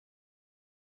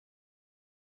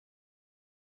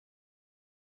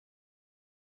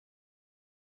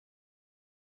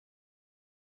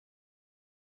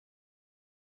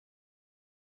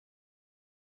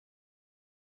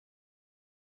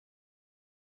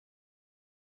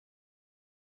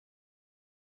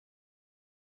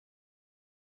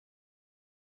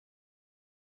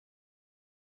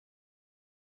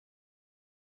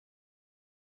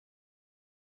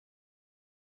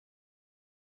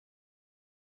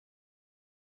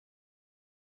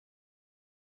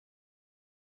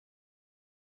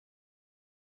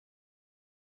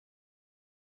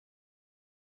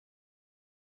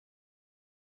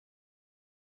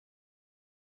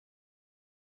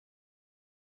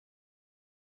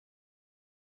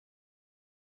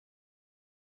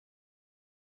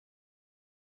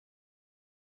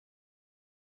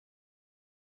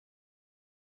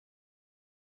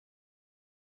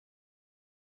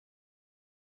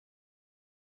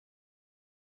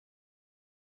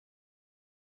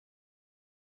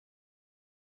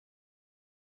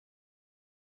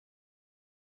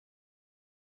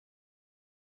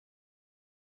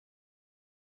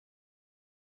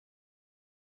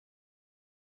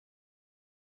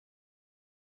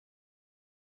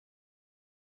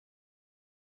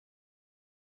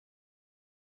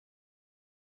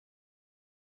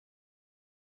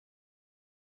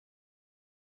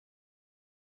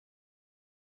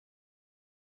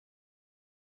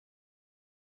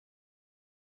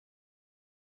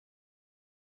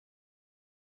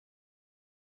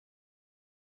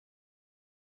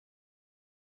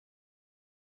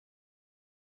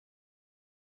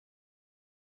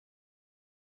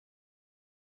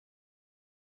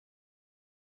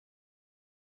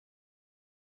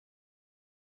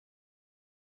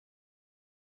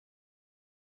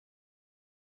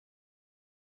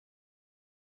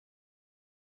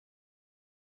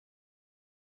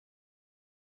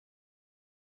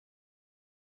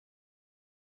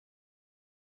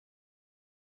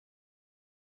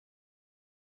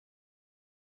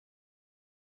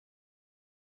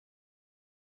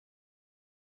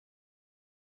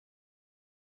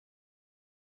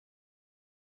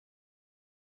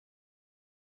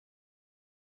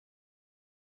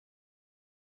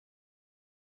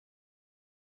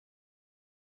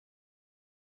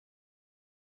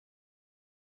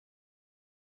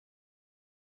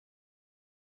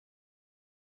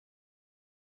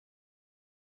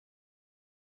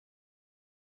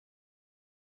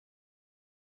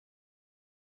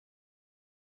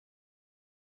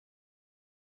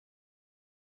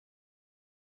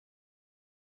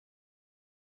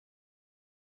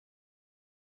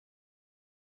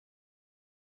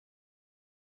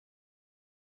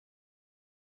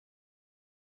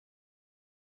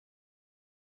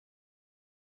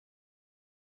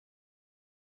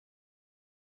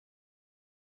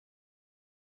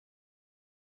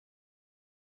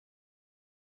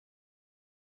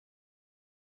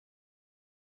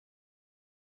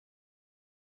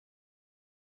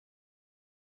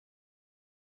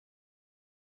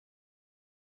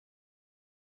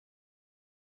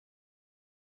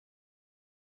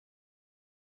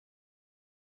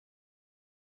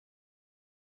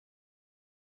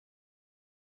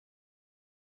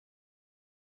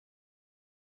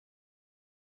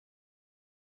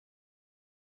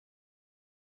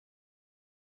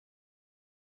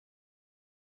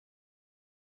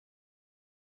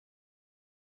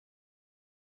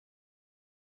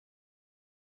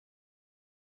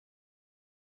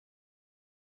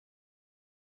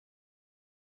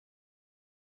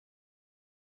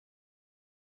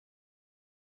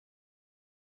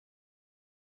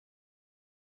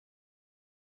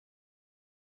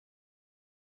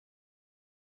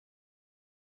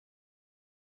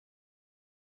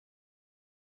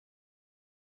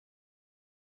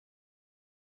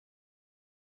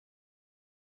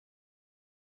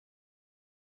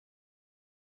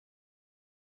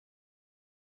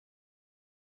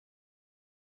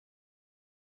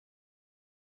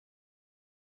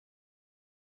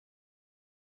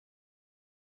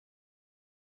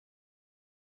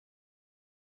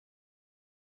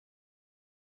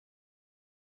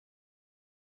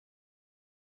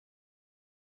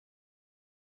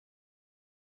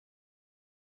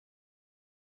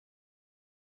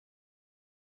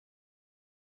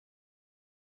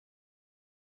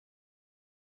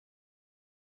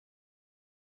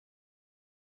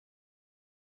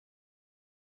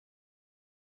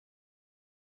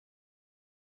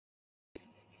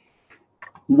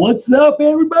What's up,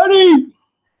 everybody?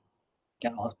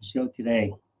 Got an awesome show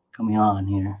today coming on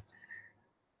here.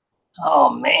 Oh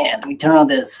man, let me turn on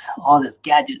all this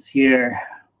gadgets here.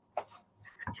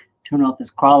 Turn off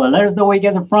this crawler. Let us know where you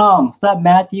guys are from. What's up,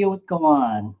 Matthew? What's going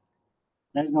on?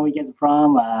 Let us know where you guys are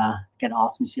from. Got an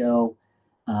awesome show.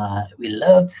 We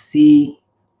love to see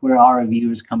where our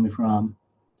viewers coming from.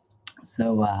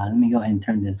 So let me go ahead and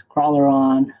turn this crawler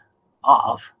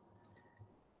off.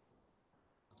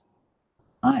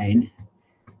 Fine.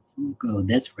 We'll go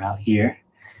this route here.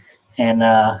 And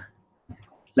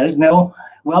let us know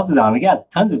who else is on. We got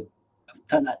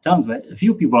not tons, but a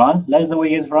few people on. Let us know where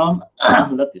you guys are from.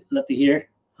 love to hear.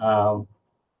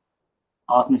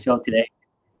 Awesome show today.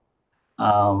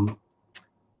 And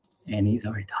he's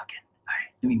already talking. All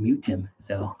right, let me mute him.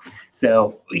 So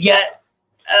we got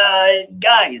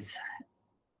guys.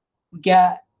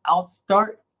 I'll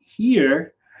start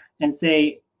here and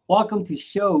say welcome to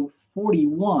show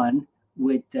 41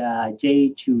 with Jay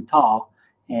Chue Thao,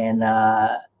 and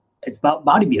it's about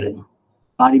bodybuilding.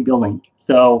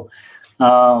 So,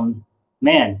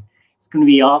 man, it's going to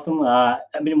be awesome.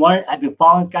 I've been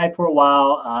following this guy for a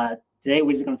while. Today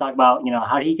we're just going to talk about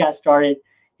how he got started.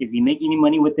 Is he making any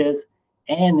money with this,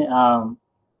 and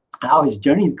how his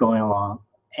journey is going along,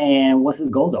 and what his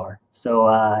goals are. So,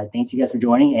 thanks you guys for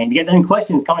joining. And if you guys have any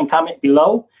questions, comment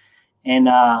below, and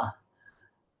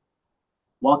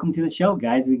welcome to the show,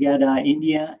 guys. We got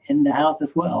India in the house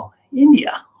as well.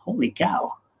 India, holy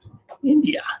cow,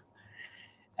 India.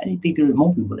 I didn't think there was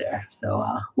more people there. So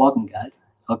welcome, guys.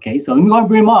 Okay, so let me go and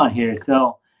bring him on here.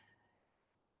 So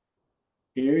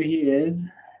here he is.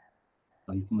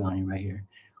 Oh, he's coming on here right here.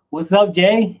 What's up,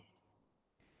 Jay?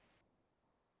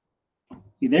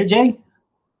 You there, Jay?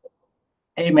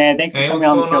 Hey, man. Thanks for coming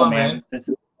on the show, man. This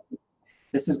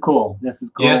is cool. This is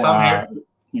cool. Yes, I'm here.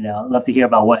 I'd love to hear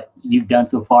about what you've done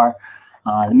so far.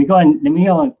 Let me go and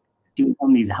do some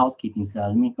of these housekeeping stuff.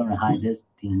 Let me go and hide this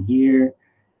thing here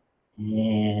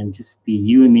and just be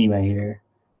you and me right here.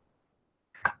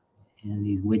 And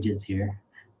these widgets here.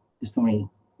 There's so many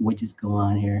widgets going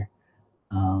on here.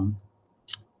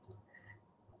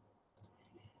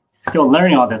 Still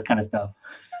learning all this kind of stuff.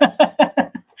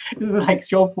 This is like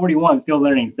show 41, still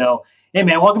learning. So, hey,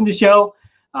 man, welcome to the show.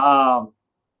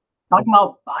 Talking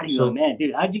about bodybuilding, man,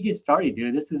 dude, how'd you get started,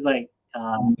 dude? This is like,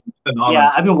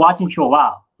 yeah, I've been watching you for a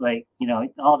while. Like,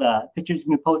 all the pictures you've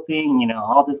been posting,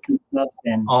 all this kind of stuff.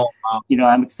 And,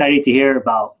 I'm excited to hear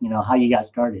about, how you got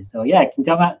started. So, yeah, can you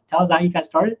tell us how you got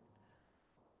started?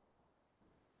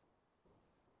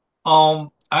 I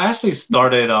actually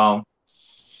started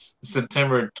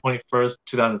September 21st,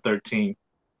 2013.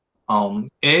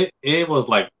 It was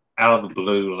like out of the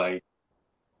blue. Like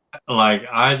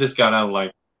I just got out of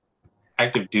like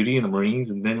active duty in the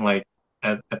Marines, and then like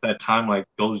at that time, like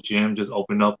Gold's Gym just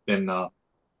opened up in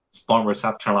Spartanburg,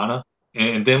 South Carolina,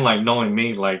 and then like knowing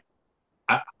me, like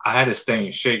I had to stay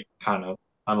in shape, kind of.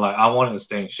 I wanted to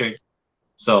stay in shape.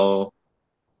 So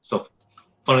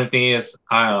funny thing is,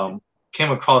 I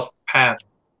came across Pat,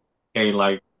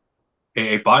 a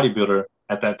bodybuilder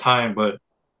at that time, but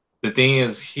the thing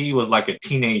is, he was like a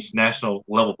teenage national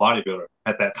level bodybuilder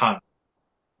at that time.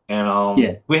 And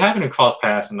we happened to cross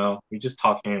paths, we just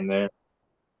talked here and there.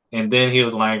 And then he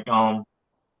was like,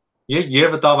 you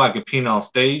ever thought about competing on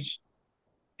stage?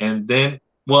 And then,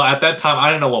 well, at that time, I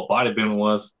didn't know what bodybuilding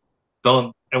was.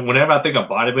 And whenever I think of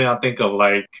bodybuilding, I think of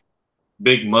like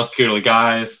big muscular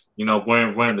guys,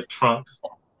 wearing the trunks.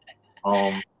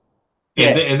 And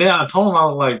then I told him, I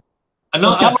was like, I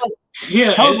know, and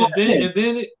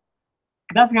then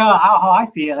that's how I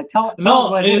see it. Like, tell us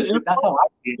what it is. That's how I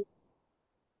see it.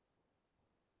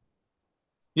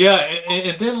 Yeah,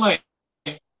 and then like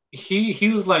he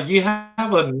was like, you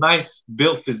have a nice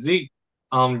built physique.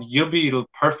 You'll be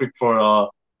perfect for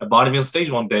a bodybuilding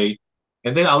stage one day.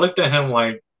 And then I looked at him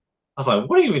like, I was like,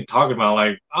 what are you even talking about?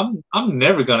 Like, I'm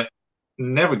never get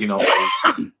on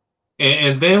stage.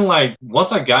 and then like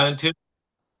once I got into,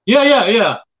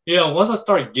 once I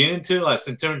started getting into like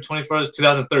September 21st,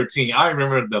 2013, I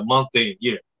remember the month, day, and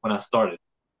year when I started.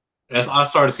 As I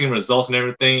started seeing results and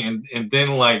everything, and then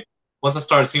like once I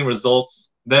started seeing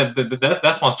results, that's when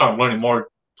I started learning more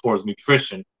towards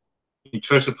nutrition.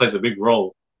 Nutrition plays a big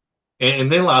role,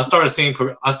 and then like, I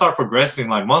started progressing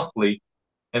like monthly,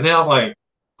 and then I was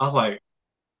like,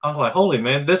 holy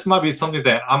man, this might be something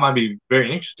that I might be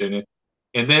very interested in.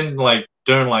 And then like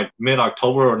during like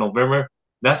mid-October or November,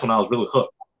 that's when I was really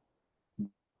hooked.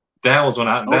 That was when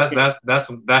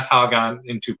that's how I got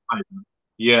into bodybuilding.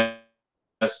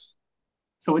 Yes.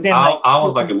 So then, I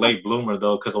was like a late bloomer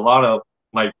though, because a lot of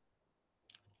like,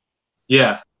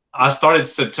 yeah. I started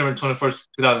September 21st,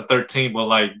 2013, but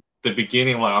like the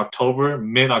beginning, like October,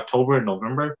 mid-October,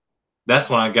 November, that's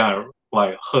when I got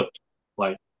like hooked.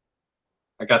 Like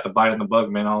I got the bite in the bug,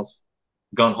 man. I was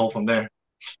gun ho from there.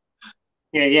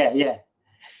 Yeah.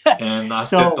 And I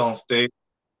stepped So on stage.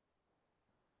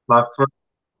 My first,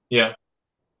 yeah.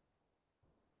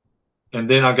 And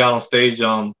then I got on stage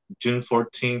June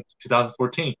 14th,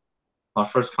 2014. My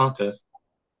first contest,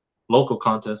 local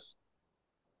contest.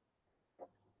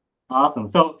 awesome.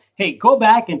 So hey, go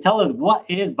back and tell us, what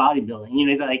is bodybuilding? You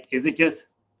know, is it just a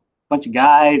bunch of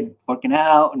guys working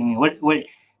out? I mean, what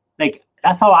like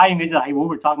that's how I envision, like what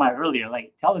we were talking about earlier.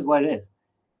 Like, tell us what it is.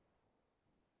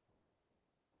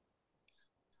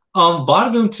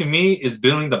 Bodybuilding to me is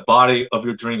building the body of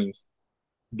your dreams,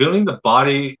 building the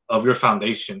body of your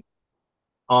foundation.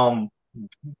 Um,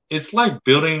 it's like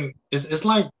building. It's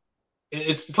like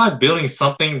building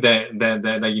something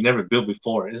that you never built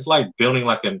before. It's like building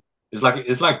like an. It's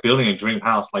like building a dream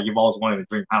house. Like you've always wanted a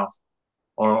dream house,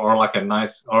 or like a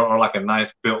nice or like a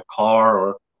nice built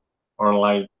car, or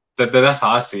like that's how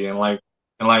I see it. And like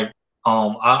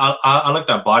I look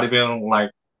at bodybuilding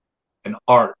like an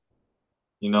art,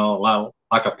 you know,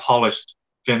 like a polished,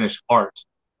 finished art.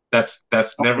 That's Okay,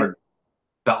 never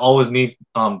that always needs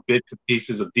bits and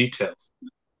pieces of details.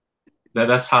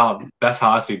 That's how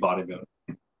I see bodybuilding.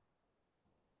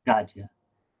 gotcha.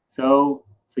 So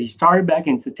you started back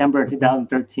in September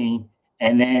 2013,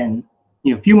 and then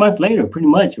a few months later, pretty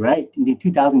much, right? In the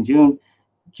 2000 June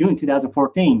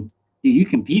 2014, you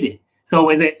competed. So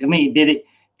was it? I mean, did it?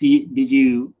 Did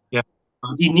you? Yeah.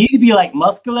 Do you need to be like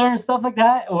muscular and stuff like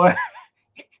that, or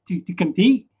to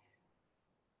compete?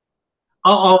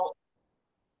 Oh,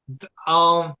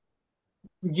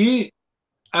 you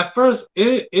at first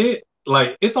it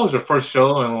like it's always your first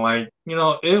show, and like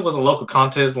it was a local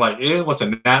contest. Like it was a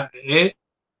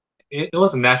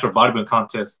natural bodybuilding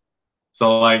contest.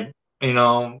 So like you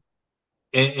know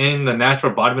in the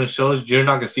natural bodybuilding shows, you're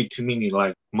not gonna see too many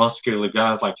like muscular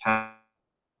guys like how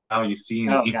you see in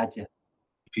Oh, the gotcha.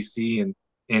 EPC and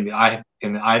the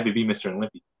IBB Mr.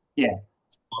 Olympia. Yeah.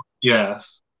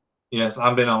 Yes, yes,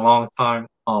 I've been a long time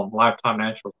lifetime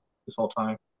natural this whole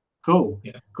time. Cool.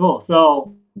 Yeah, Cool.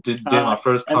 So, did my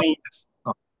first I mean, contest.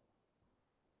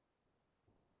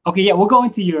 okay, yeah, we'll go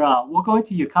into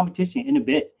your competition in a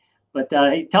bit, but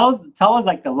hey, tell us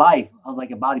like the life of like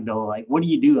a bodybuilder. Like, what do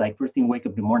you do like first thing you wake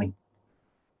up in the morning?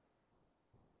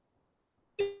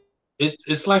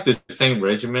 It's like the same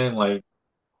regimen. Like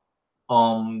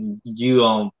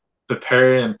you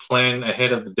prepare and plan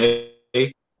ahead of the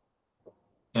day,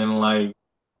 and like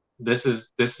this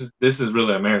is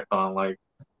really a marathon. Like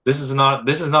this is not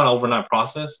an overnight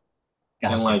process,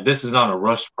 and Gotcha. like this is not a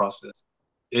rush process.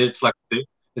 It's like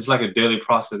it's like a daily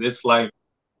process. It's like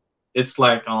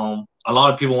a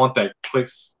lot of people want that quick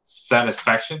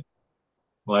satisfaction,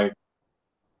 like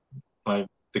like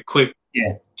the quick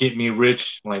Yeah. get me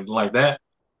rich like that.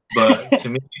 But to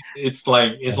me, it's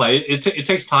Yeah. like it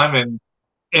takes time, and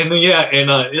yeah, and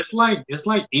it's like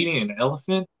eating an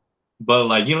elephant, but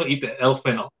like you don't eat the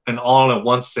elephant and all in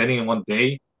one setting in one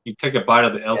day. You take a bite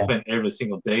of the Yeah. elephant every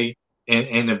single day,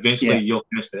 and eventually Yeah. you'll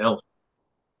finish the elephant.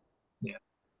 Yeah.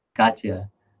 Gotcha.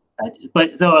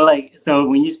 But so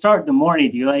when you start the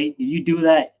morning, do you do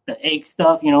that the egg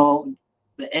stuff?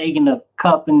 The egg in the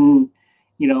cup and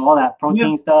all that Yeah.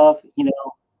 protein stuff.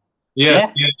 Yeah.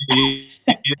 Yeah. Yeah.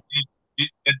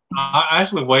 I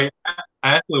actually weigh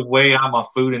out my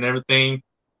food and everything.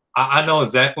 I know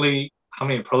exactly how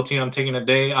many protein I'm taking a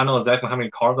day. I know exactly how many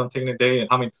carbs I'm taking a day and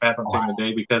how many fats I'm taking a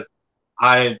day because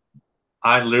I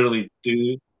I literally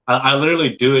do I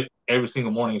literally do it every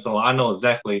single morning. So I know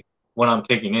exactly what I'm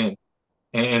taking in.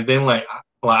 And then like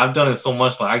I've done it so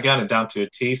much, like I got it down to a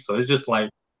T. So it's just like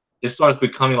it starts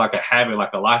becoming like a habit,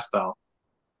 like a lifestyle.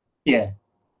 Yeah.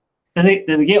 Does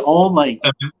it get old?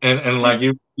 And Like like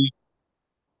you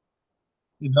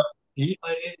know,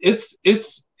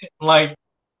 it's like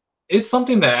it's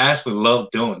something that I actually love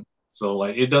doing. So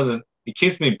like it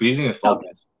keeps me busy and okay,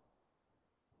 focused.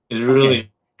 It okay,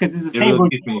 really because it's the it same really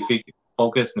keeps routine. me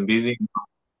focused and busy.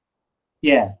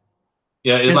 Yeah,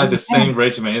 Yeah, it's because like it's the the same. same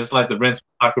regimen. It's like the rinse,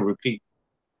 cycle, repeat.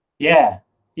 Yeah,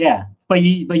 yeah. But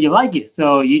you like it,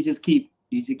 so you just keep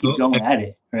And, going at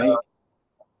it, right?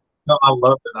 no, I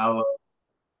love it. I love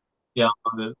yeah,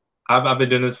 I love it. I've been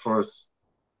doing this for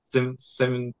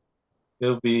seven.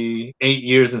 It'll be 8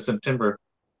 years in September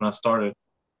when I started.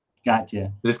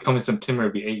 Gotcha. This coming September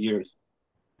will be 8 years,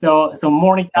 So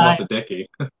morning time. almost a decade.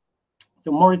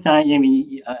 So morning time. I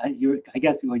mean, I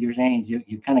guess what you're saying is you're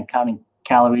kind of counting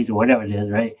calories or whatever it is,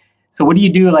 right? So what do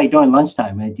you do like during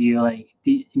lunchtime? Like, do you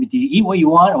eat what you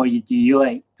want, or do you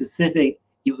like specific?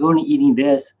 You're only eating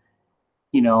this,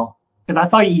 you know? Because I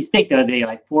saw you eat steak the other day,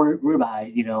 like 4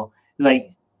 ribeyes. You know,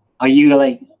 like are you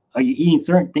eating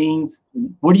certain things?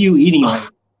 What are you eating like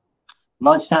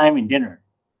lunchtime and dinner?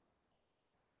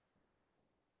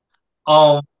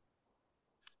 Um,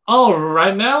 oh,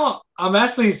 right now I'm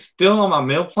actually still on my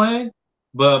meal plan,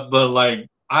 but like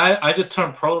I just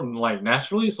turned pro like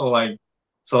naturally, so like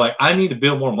I need to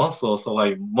build more muscle. So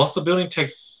like muscle building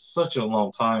takes such a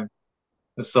long time.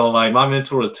 And so like my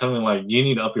mentor was telling me like you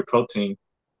need to up your protein.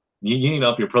 You need to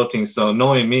up your protein. So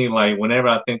knowing me, like whenever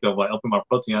I think of like upping my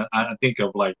protein, I think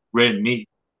of like red meat,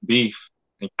 beef,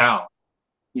 and cow.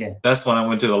 Yeah, That's when I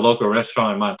went to the local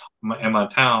restaurant in my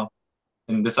town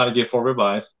and decided to get 4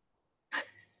 ribeyes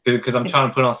because I'm trying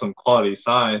to put on some quality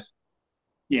size.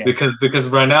 yeah, Because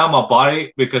right now my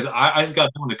body, because I just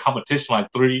got done with the competition like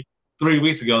three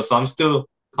weeks ago, so I'm still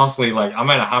constantly like I'm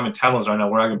at a high metabolism right now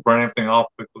where I can burn everything off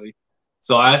quickly.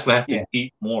 So I actually have to yeah.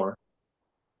 eat more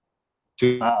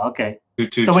to Okay. So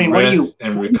to wait, rest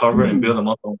and what are you recover and build eating? them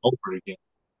up over again.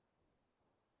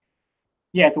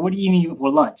 Yeah. So what are you eating for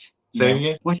lunch? You Say it know,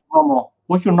 again.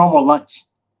 what's your normal lunch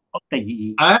that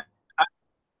you eat? I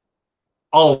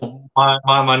Oh,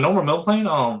 my normal meal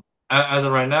plan, as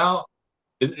of right now,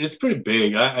 it's pretty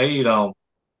big. I eat, I'll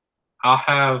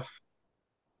have,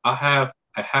 I'll have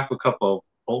a half a cup of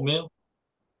oatmeal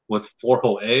with 4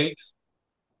 whole eggs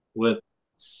with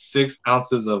 6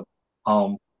 ounces of,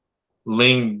 um,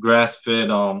 lean grass-fed,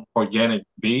 organic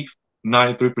beef,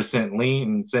 93% lean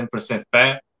and 7%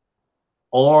 fat,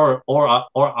 or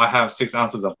I have 6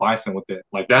 ounces of bison with it.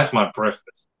 Like, that's my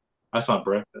breakfast. That's my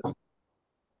breakfast.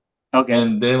 Okay.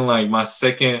 And then, like, my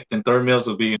second and third meals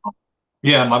would be,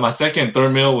 yeah, my second and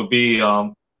third meal would be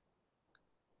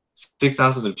 6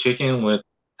 ounces of chicken with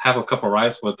half a cup of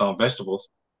rice with vegetables,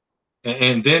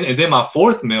 and then my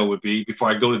fourth meal would be before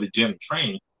I go to the gym and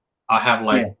train. I have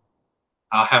like Yeah.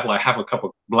 I'll have like half a cup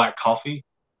of black coffee,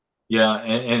 yeah,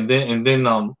 and then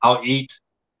I'll eat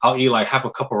like half a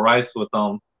cup of rice with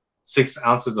 6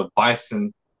 ounces of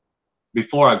bison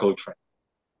before I go train,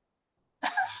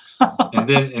 and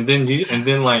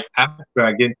then like after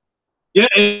I get yeah,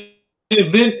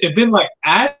 and then like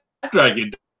after I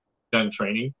get done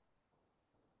training,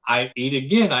 I eat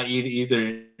again. I eat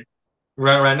either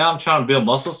right now I'm trying to build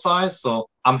muscle size, so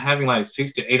I'm having like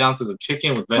 6 to 8 ounces of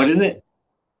chicken with What is vegetables. it?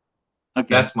 Okay.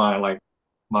 That's my like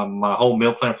my whole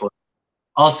meal plan for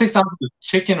 6 ounces of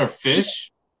chicken or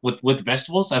fish with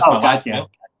vegetables. That's Oh, my last gotcha. meal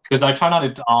because I try not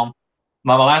to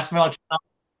my last meal.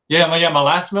 My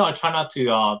last meal. I try not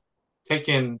to take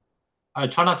in. I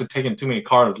try not to take in too many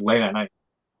carbs late at night.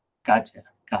 Gotcha.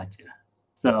 Gotcha.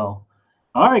 So,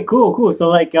 all right, cool, cool. So,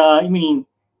 like, I mean,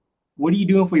 what are you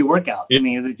doing for your workouts? I Yeah,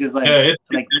 mean, is it just it's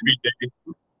every day.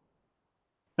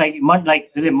 like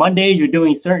is it Mondays you're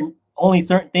doing only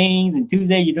certain things, and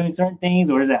Tuesday you're doing certain things,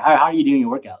 or is it how are you doing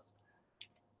your workouts?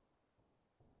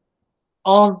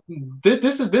 Um,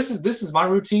 this is my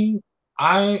routine.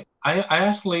 I I I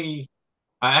actually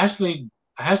I actually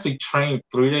I actually train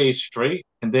 3 days straight,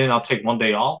 and then I'll take 1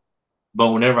 day off. But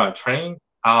whenever I train,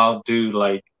 I'll do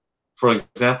like, for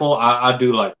example, I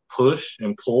do like push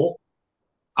and pull.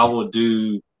 I will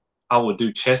do I will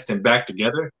do chest and back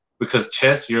together because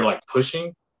chest you're like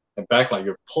pushing and back like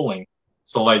you're pulling.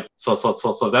 So like so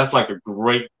that's like a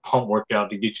great pump workout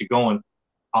to get you going.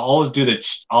 I always do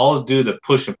the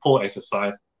push and pull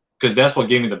exercise because that's what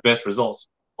gave me the best results,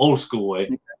 old school way.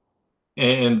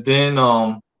 And then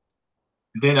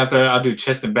after I do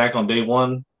chest and back on day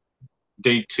 1,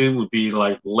 day 2 would be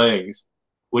like legs,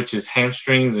 which is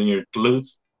hamstrings and your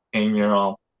glutes and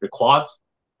your quads.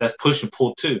 That's push and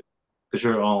pull too, because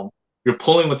you're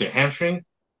pulling with your hamstrings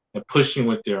and pushing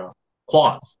with your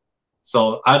quads.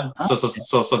 So Oh,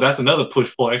 so that's another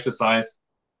push pull exercise.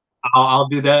 I'll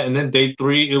do that, and then day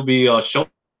 3 it'll be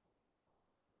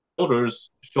shoulders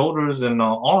and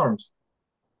arms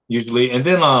usually, and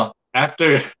then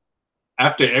after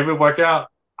every workout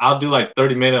I'll do like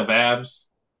 30 minutes of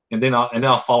abs, and then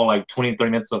I'll follow like 20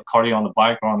 30 minutes of cardio on the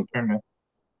bike or on the treadmill.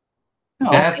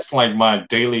 okay. That's like my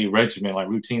daily regimen, like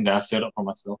routine that I set up for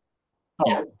myself.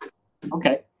 Yeah. Oh,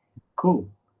 okay. Cool.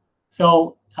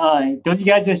 So, those you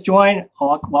guys just joined,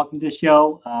 welcome to the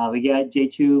show. We got Jay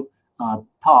Chue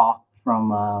Thao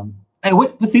from. Hey,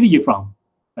 what city you from,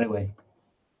 by the way?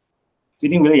 We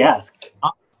didn't really ask.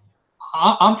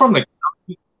 I'm from the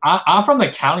I'm from the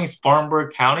county,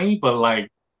 Spartanburg County, but like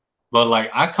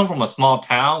I come from a small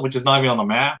town, which is not even on the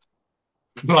map.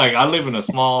 Like I live in a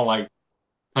small like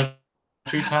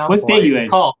country town. What state Like you in?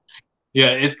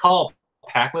 it's called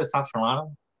Packlet, South Carolina.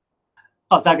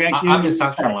 Oh, South Carolina. I'm in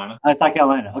South Carolina. South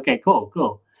Carolina. Okay, cool.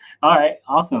 All right,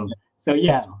 awesome. So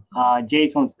yeah,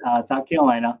 Jay's from South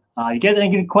Carolina. You guys have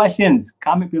any questions?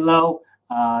 Comment below.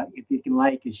 If you can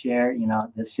like and share,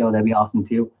 this show, that'd be awesome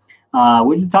too.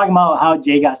 We're just talking about how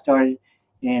Jay got started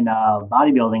in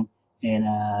bodybuilding, and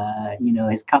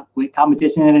his with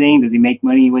competition and everything. Does he make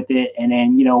money with it? And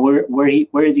then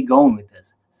where is he going with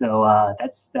this? So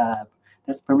that's the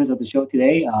premise of the show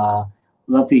today.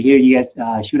 Love to hear you guys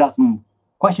shoot out some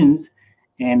questions,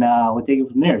 and we'll take it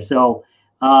from there. So,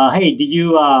 hey, did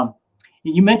you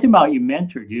mentioned about your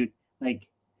mentor, dude? Like,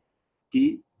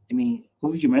 who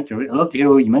was your mentor? I'd love to hear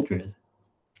who your mentor is.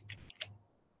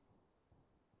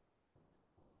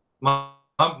 My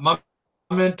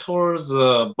mentor's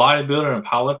a bodybuilder and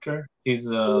powerlifter. He's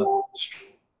a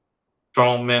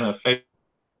strong man of faith.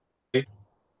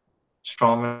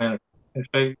 Strong man of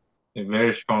faith. A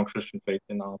very strong Christian faith,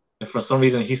 and for some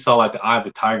reason he saw like the eye of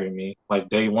the tiger in me, like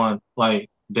day one, like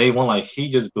he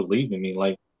just believed in me.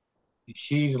 Like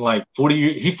he's like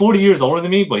 40 years older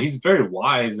than me, but he's very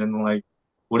wise, and like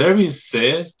whatever he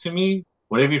says to me,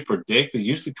 whatever he predicts, it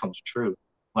usually comes true.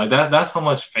 Like that's how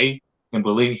much faith and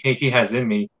belief he has in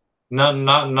me,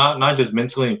 not just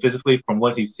mentally and physically from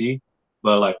what he sees,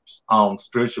 but like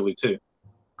spiritually too.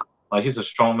 Like he's a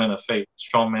strong man of faith, a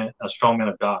strong man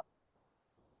of God.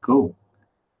 Cool.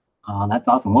 That's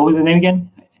awesome. What was his name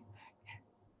again?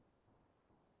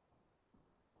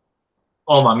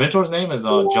 Oh, my mentor's name is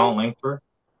John Langford.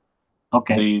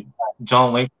 Okay. The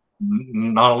John Langford,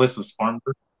 Nautilus of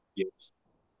Spartanburg. Yes.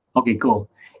 Okay, cool.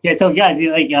 Yeah, so guys,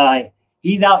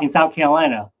 he's out in South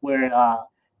Carolina where the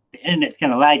internet's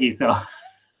kind of laggy, so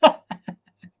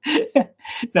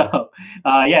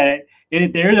yeah,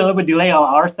 there is a little bit of delay on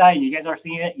our side. You guys are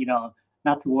seeing it,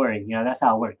 not to worry. That's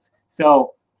how it works.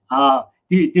 So,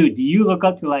 dude, do you look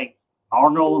up to like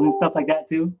Arnold and stuff like that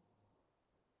too?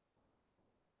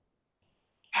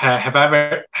 Have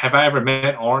I ever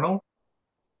met Arnold?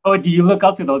 Oh, do you look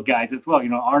up to those guys as well?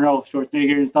 Arnold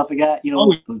Schwarzenegger and stuff like that.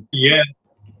 Oh,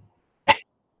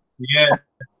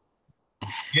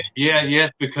 yeah, yes,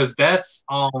 because that's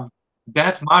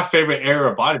my favorite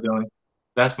era of bodybuilding.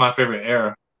 That's my favorite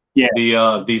era. Yeah.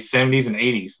 The 70s and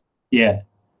 80s. Yeah.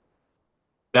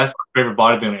 That's my favorite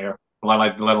bodybuilding era.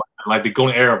 Like the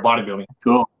golden era of bodybuilding.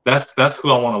 Cool. That's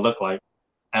who I want to look like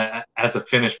as a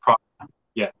finished product.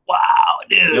 Yeah. Wow,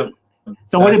 dude. Yep.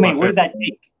 So what does that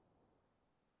take?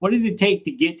 What does it take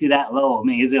to get to that low?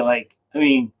 Is it like,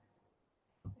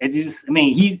 it's just,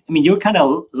 you're kind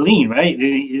of lean, right?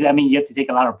 Does that mean you have to take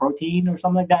a lot of protein or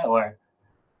something like that, or?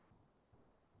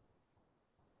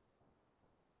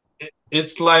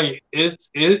 It's like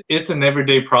it's an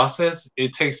everyday process.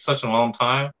 It takes such a long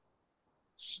time,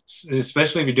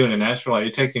 especially if you're doing it natural. Like,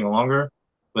 it takes even longer.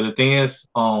 But the thing is,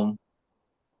 doing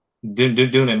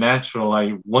it natural,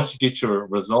 like once you get your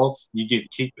results, you get to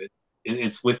keep it.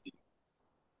 It's with you.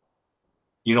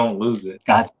 You don't lose it.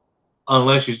 Gotcha.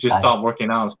 Unless you just stop working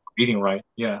out and stop eating right.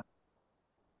 Yeah.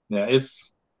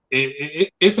 It's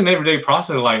an everyday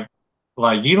process.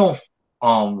 Like you don't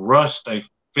rush a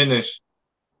finished,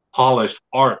 polished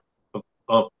art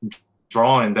of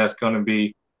drawing that's gonna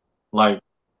be like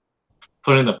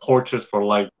put in the portraits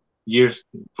for years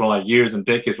and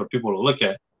decades for people to look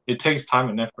at. It takes time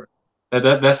and effort.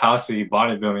 That's how I see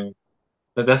bodybuilding.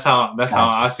 That's how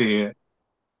I see it.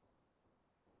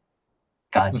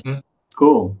 Gotcha. Mm-hmm.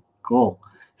 Cool.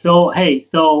 So hey,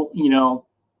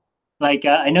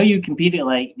 I know you competed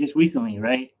just recently,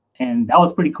 right? And that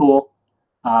was pretty cool.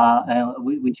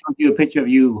 We showed you a picture of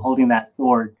you holding that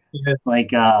sword. Yes.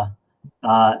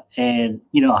 And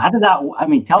how does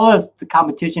that? Tell us the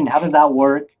competition. How does that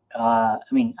work? I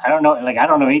don't know. I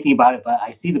don't know anything about it, but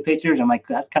I see the pictures. I'm like,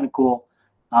 that's kind of cool.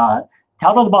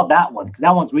 Tell us about that one, because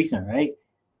that one's recent, right?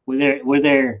 Was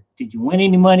there? Did you win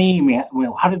any money?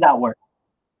 How does that work?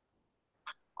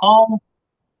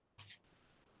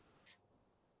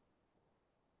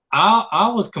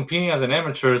 I was competing as an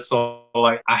amateur, so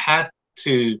I had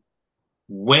to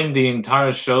win the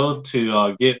entire show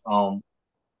to get to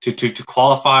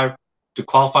qualify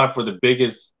for the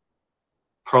biggest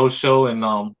pro show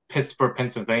in Pittsburgh,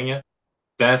 Pennsylvania.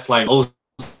 That's like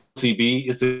OCB.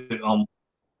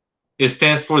 It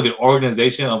stands for the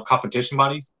Organization of Competition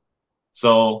Bodies.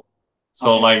 So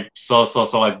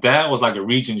that was like a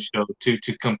region show to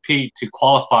compete, to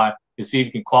qualify, to see if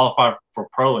you can qualify for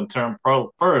pro and turn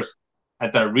pro first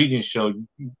at that region show.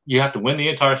 You have to win the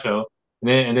entire show,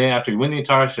 and then after you win the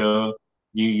entire show,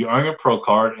 you earn your pro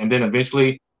card, and then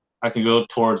eventually I can go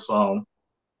towards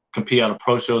compete out of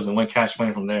pro shows and win cash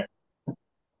money from there.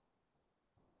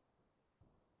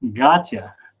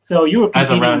 Gotcha. So you were as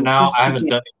of right now, I haven't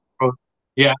done it pro.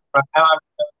 Yeah,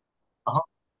 uh-huh.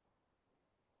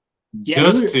 Yeah,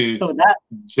 just to so that,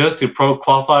 just to pro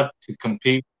qualify to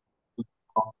compete.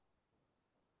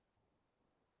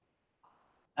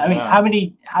 I mean, Yeah, how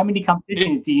many it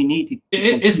competitions do you need to it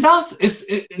compete? sounds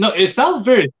no, it sounds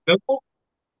very simple.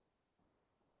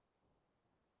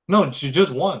 No, you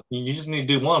just one. You just need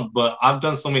to do one. But I've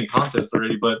done so many contests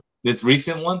already. But this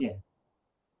recent one, Yeah,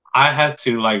 I had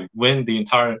to like win the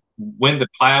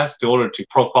class in order to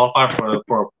pro qualify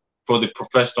for the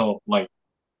professional, like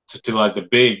to like the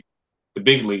big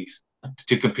leagues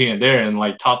to compete in there, and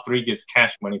like top three gets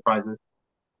cash money prizes.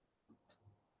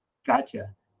 gotcha.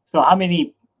 So how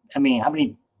many? I mean, how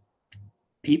many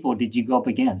people did you go up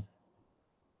against?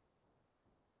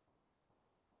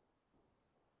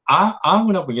 I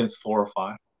went up against 4 or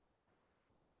 5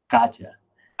 Gotcha.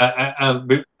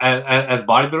 as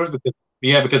bodybuilders, because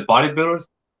yeah, because bodybuilders,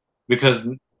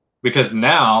 because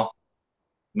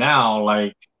now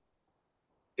like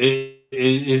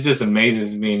it just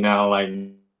amazes me now, like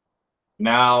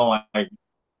now like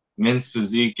men's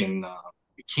physique and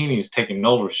bikini is taking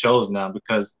over shows now,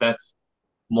 because that's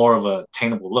more of a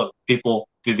attainable look. People,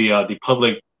 the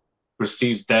public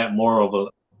perceives that more of a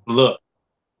look,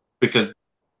 because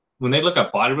when they look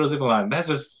at bodybuilders, they're like, that's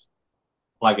just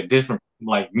like a different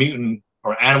like mutant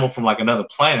or animal from like another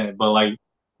planet. But like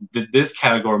this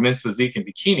category, men's physique and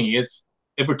bikini,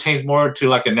 it pertains more to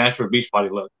like a natural beach body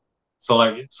look. So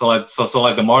like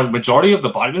the majority of the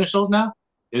bodybuilding shows now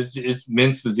is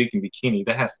men's physique and bikini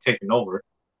that has taken over.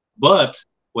 But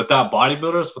without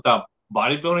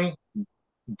bodybuilding,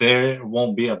 there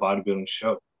won't be a bodybuilding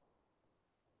show.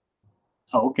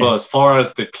 Oh, But okay. as far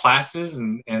as the classes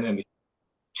and the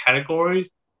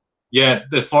categories, yeah,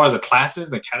 as far as the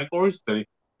classes and the categories, the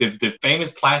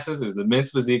famous classes is the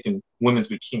men's physique and women's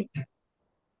bikini,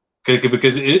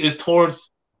 because it is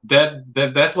towards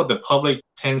that's what the public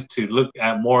tends to look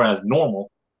at more as normal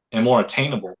and more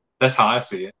attainable. That's how I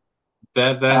see it.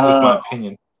 That's just my Oh,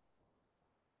 opinion.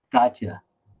 gotcha.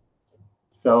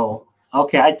 So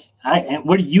okay, and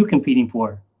what are you competing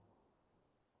for?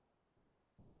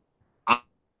 I,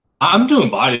 I'm doing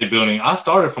bodybuilding. I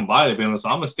started from bodybuilding, so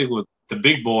I'm gonna stick with the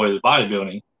big boys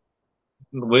bodybuilding.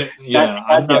 Gotcha, Yeah,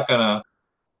 I'm gotcha. not gonna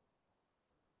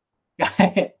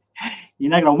You're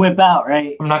not gonna wimp out,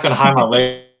 right? I'm not gonna hide my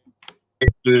legs.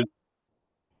 Through,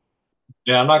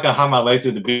 yeah, I'm not gonna hide my legs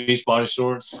through the beach body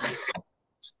shorts.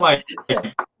 like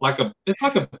it's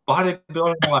like a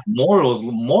bodybuilding like morals.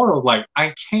 Like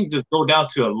I can't just go down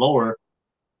to a lower.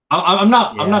 I'm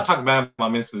Yeah, not talking about my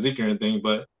men's physique or anything,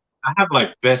 but I have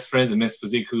like best friends in men's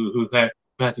physique who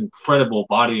has incredible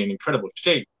body and incredible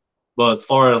shape. But as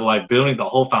far as like building the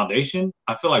whole foundation,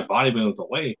 I feel like bodybuilding is the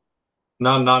way.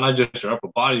 Not just your upper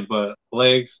body, but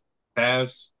legs,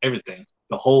 calves, everything.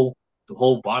 The whole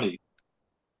body.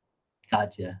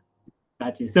 gotcha,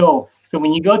 gotcha. So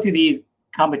when you go to these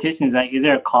competitions, like, is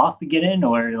there a cost to get in,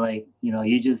 or like,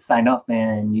 you just sign up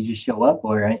and you just show up,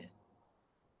 or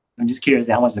I'm just curious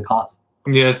how much it costs.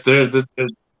 Yes, there's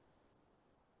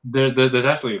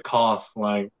actually a cost.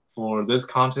 Like for this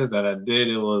contest that I did,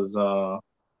 it was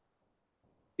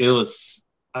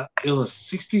it was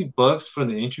 $60 for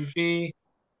the entry fee,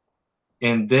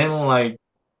 and then like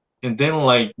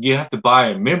you have to buy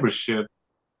a membership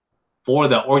for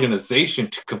the organization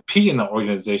to compete in the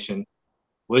organization,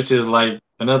 which is like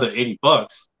another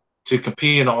 $80 to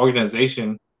compete in the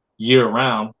organization year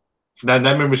round. That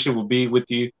membership will be with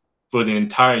you for the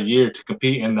entire year to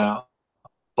compete in the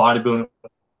bodybuilding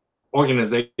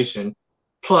organization,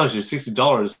 plus your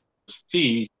 $60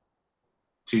 fee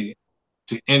to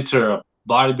enter a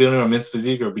bodybuilding or men's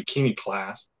physique or bikini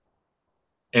class.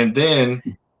 And then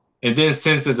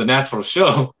since it's a natural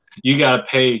show, you gotta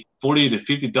pay $40 to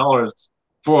 $50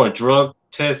 for a drug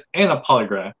test and a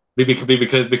polygraph.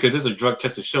 Because it's a drug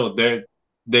tested show,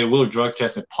 they will drug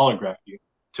test and polygraph you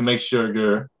to make sure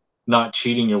you're not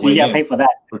cheating your So you way gotta in pay for that,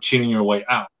 or cheating your way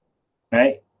out.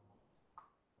 right?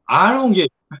 I don't get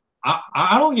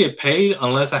I don't get paid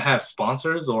unless I have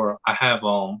sponsors, or I have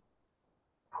or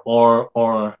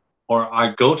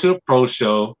I go to a pro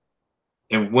show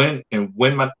and win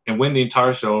the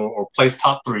entire show or place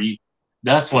top three.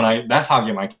 That's how I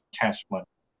get my cash money.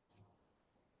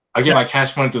 I get So my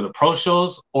cash money through the pro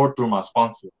shows or through my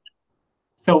sponsor.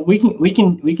 so we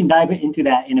can dive into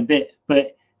that in a bit,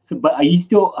 but are you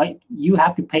still you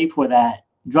have to pay for that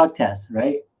drug test,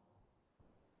 right?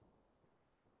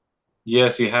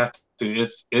 Yes, you have to.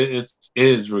 It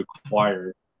is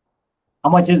required. How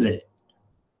much is it?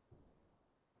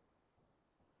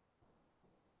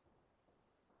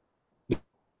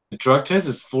 The drug test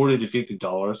is $40 to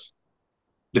 $50,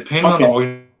 depending on the Okay,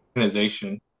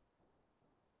 organization.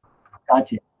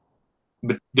 Gotcha.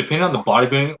 But depending on the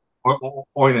bodybuilding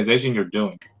organization you're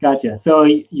doing. Gotcha. So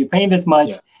you're paying this much,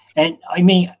 Yeah. and I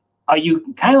mean, are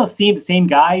you kind of seeing the same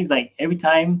guys like every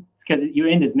time? Because you're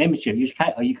in this membership,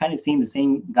 are you kind of seeing the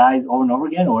same guys over and over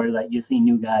again, or like you're seeing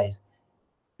new guys?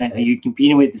 Are you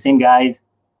competing with the same guys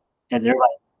as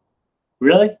everybody?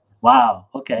 Really? Wow.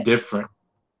 Okay. Different.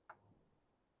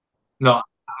 No,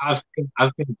 I've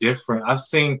seen different. I've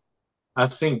seen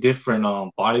different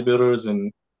bodybuilders,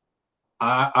 and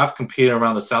I've competed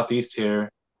around the Southeast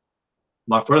here.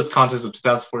 My first contest of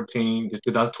 2014 to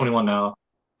 2021 now,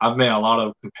 I've met a lot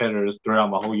of competitors throughout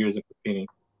my whole years of competing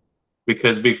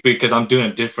because I'm doing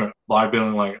a different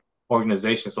bodybuilding like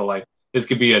organization. So like this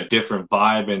could be a different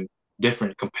vibe and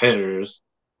different competitors.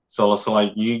 So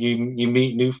like you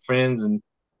meet new friends,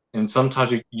 and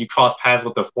sometimes you cross paths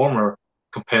with a former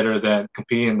competitor that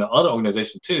competed in the other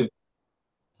organization too.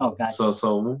 Oh, gotcha.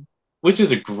 So which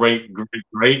is a great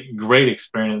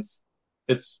experience.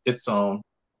 It's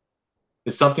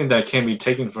something that can be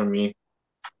taken from me.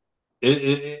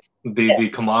 The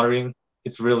camaraderie,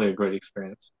 it's really a great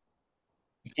experience.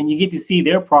 And you get to see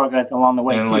their progress along the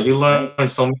way And too, like you learn right?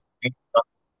 so many things.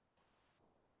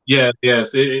 Yes,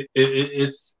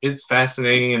 it's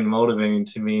fascinating and motivating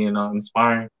to me and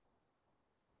inspiring.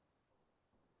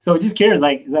 So just curious,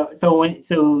 like, so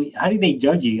how do they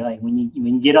judge you? Like when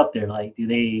you get up there, like, do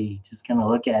they just kind of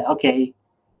look at, okay,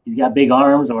 he's got big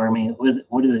arms, or I mean,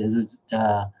 what is it? Is it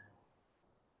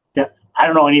I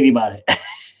don't know anything about it.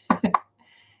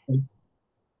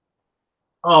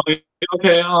 Oh,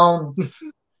 okay.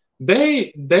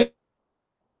 They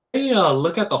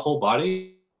look at the whole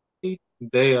body.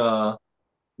 They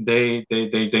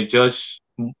they judge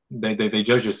they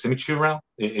judge your symmetry around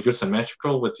if you're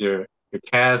symmetrical with your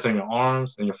calves and your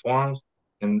arms and your forearms,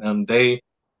 and they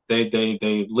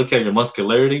look at your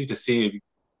muscularity to see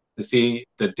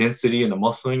the density and the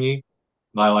muscle in you.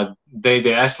 Like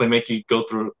they actually make you go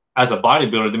through, as a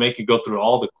bodybuilder, they make you go through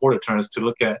all the quarter turns to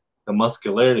look at the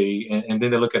muscularity, and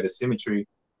then they look at the symmetry.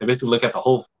 They basically look at the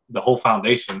whole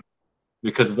foundation,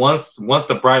 because once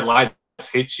the bright lights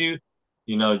hit you,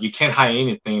 you know you can't hide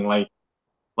anything. Like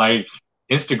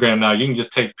Instagram now, you can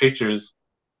just take pictures.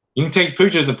 You can take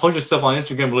pictures and post yourself on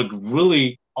Instagram, look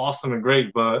really awesome and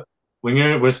great. But when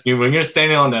you're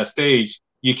standing on that stage,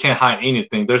 you can't hide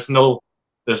anything. There's no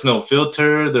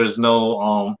filter. There's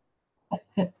no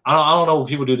I don't know what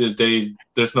people do these days.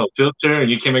 There's no filter,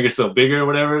 and you can't make yourself bigger or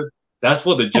whatever. That's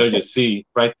what the judges see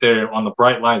right there on the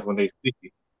bright lights when they see you.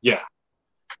 Yeah.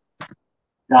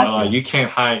 Gotcha. You can't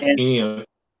hide And any of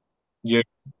your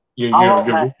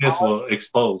weakness will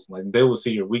expose. Like they will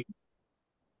see your weakness.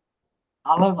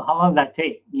 how long does that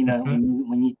take? You know, Mm-hmm.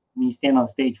 when you stand on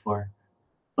stage for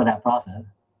that process.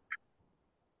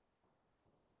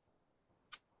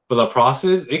 For the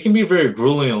process, it can be very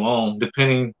grueling and long,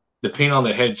 depending on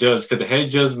the head judge, because the head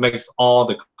judge makes all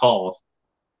the calls.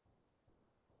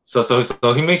 So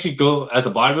he makes you go as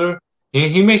a bodybuilder.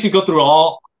 He makes you go through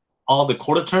all the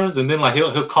quarter turns, and then like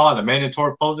he'll call out the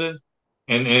mandatory poses,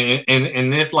 and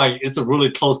if like it's a really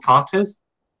close contest,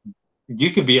 you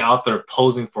can be out there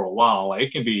posing for a while. Like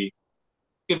it can be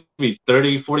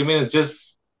 30, 40 minutes.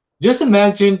 Just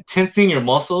imagine tensing your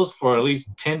muscles for at least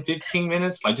 10, 15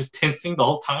 minutes, like just tensing the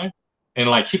whole time, and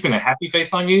like keeping a happy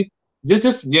face on you.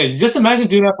 Just imagine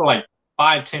doing that for like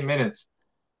 5, 10 minutes.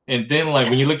 And then like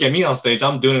when you look at me on stage,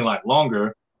 I'm doing it like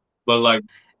longer, but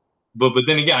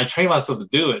then again, I train myself to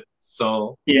do it.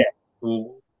 So yeah,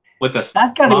 with a that's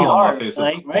gotta be smile on my hard, face, of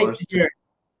like, right? course,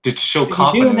 to show If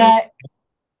you're doing confidence. that,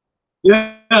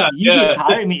 Yeah, you get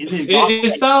tired. I mean, is it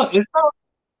exhausting? it sounds.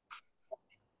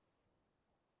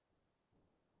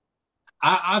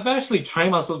 I've actually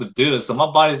trained myself to do it, so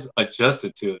my body's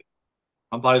adjusted to it.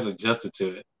 My body's adjusted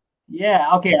to it.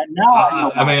 Yeah. Okay. Now I know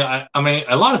why. I mean,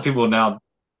 a lot of people now.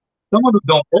 Some of them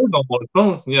don't hold no more.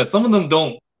 Some of them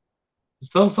don't.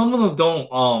 Some of them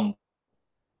don't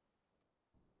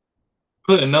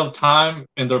put enough time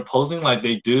in their posing like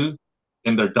they do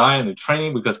in their diet and their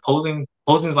training, because posing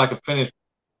is like a finish.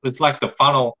 It's like the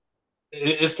final.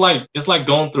 It's like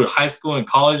going through high school and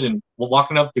college and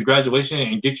walking up to graduation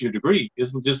and get your degree.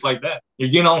 It's just like that. You're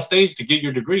getting on stage to get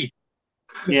your degree.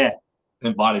 Yeah.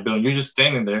 In bodybuilding, you're just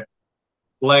standing there,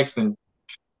 flexed and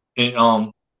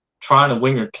trying to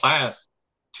win your class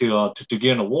to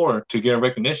get an award, to get a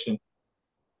recognition,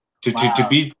 to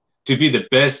be the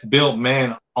best built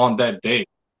man on that day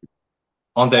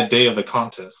of the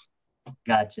contest.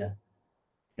 Gotcha.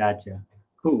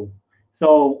 Cool.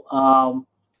 So,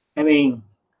 I mean,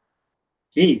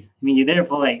 geez, I mean, you're there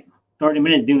for like 30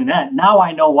 minutes doing that. Now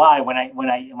I know why. When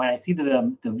I see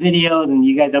the videos and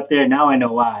you guys up there, now I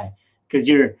know why. Because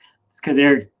you're because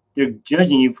they're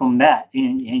judging you from that,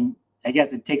 and I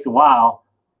guess it takes a while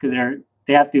because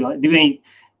they have to do any.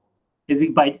 Is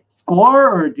it by score,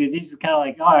 or do they just kind of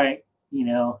like, all right, you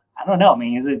know, I don't know. I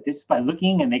mean, is it just by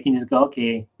looking and they can just go,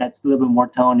 okay, that's a little bit more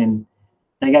tone, and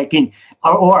like I can,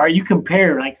 or are you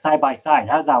compared like side by side?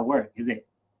 How does that work? Is it?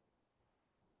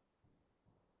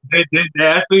 They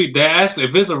actually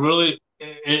if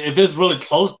it's really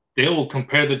close, they will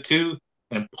compare the two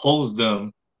and pose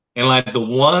them, and like the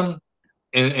one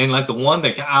and like the one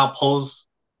that can outpose,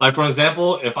 like for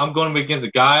example, if I'm going against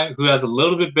a guy who has a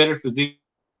little bit better physique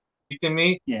than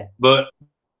me, Yeah. but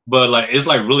like it's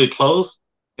like really close,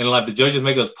 and like the judges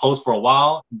make us pose for a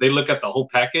while. They look at the whole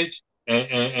package,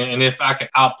 and if I can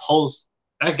outpose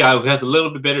that guy who has a little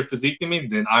bit better physique than me,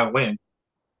 then I win.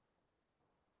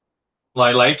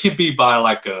 Like it could be by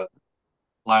like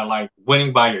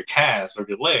winning by your calves or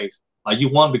your legs. Like you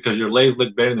won because your legs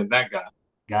look better than that guy.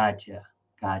 Gotcha.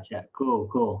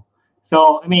 Cool.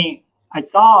 So I mean, I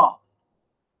saw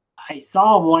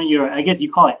one of your, I guess you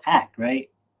call it act, right?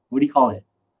 What do you call it?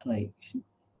 Like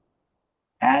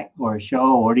act or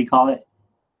show, or what do you call it?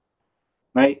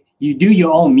 Right? You do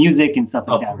your own music and stuff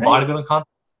like that, right? Bodybuilding content.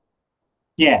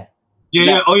 Yeah.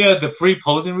 Yeah. Oh yeah, the free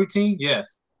posing routine.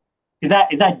 Yes. Is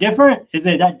that different? Is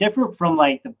it that different from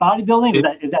like the bodybuilding? Is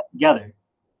that together?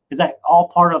 Is that all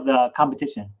part of the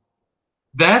competition?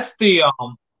 That's the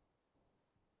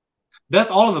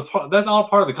that's all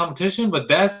part of the competition, but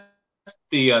that's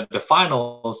the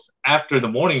finals after the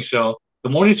morning show.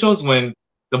 The morning shows when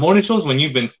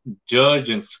you've been judged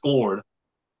and scored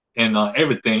and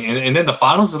everything, and then the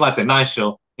finals is like the night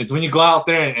show. It's when you go out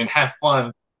there and have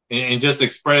fun and just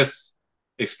express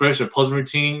your posing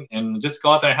routine and just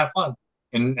go out there and have fun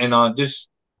and just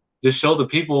show the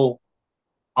people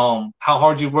how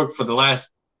hard you worked for the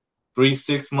last 3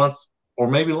 6 months or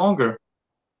maybe longer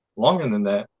than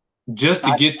that, just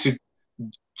to get to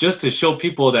just to show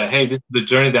people that, hey, this is the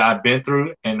journey that I've been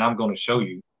through and I'm going to show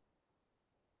you.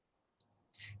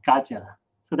 Gotcha.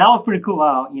 So that was pretty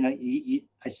cool. You know,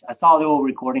 I saw a little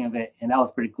recording of it, and that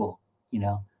was pretty cool. You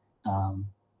know,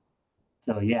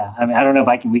 so yeah. I mean, I don't know if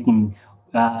if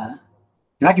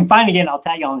I can find it again, I'll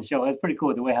tag you on the show. It's pretty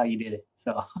cool the way how you did it.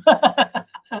 So.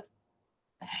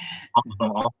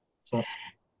 Awesome.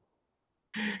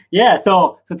 Yeah.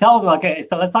 So tell us about, okay.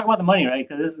 So let's talk about the money, right?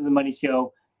 Because this is a money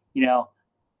show. You know,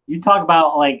 you talk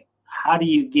about like how do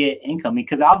you get income?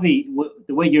 Because obviously,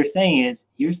 the way you're saying is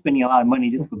you're spending a lot of money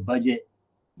just for budget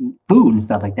food and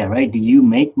stuff like that, right? Do you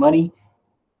make money?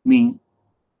 I mean,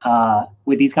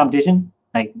 with these competition,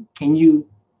 like, can you?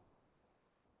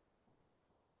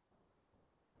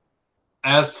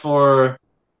 As for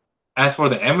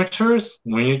the amateurs,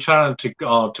 when you're trying to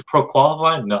pro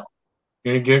qualify, no,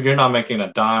 you're not making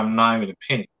a dime, not even a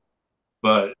penny.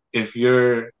 But if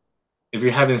you're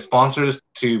having sponsors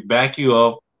to back you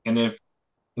up, and if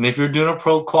you're doing a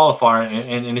pro qualifier,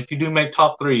 and if you do make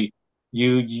top 3,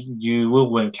 you will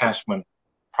win cash money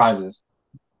prizes.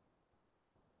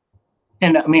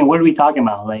 And I mean, what are we talking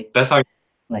about? Like that's how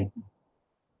like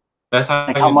that's how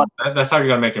like how much? That's how you're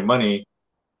gonna make your money.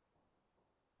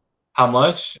 How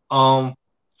much?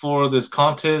 For this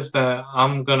contest that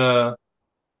I'm gonna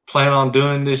plan on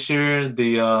doing this year,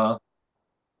 the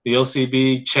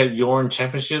OCB Chet Yorn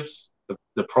Championships,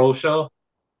 the pro show.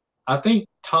 I think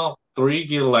top 3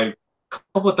 get like a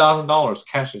couple $1,000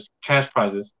 cash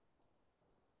prizes.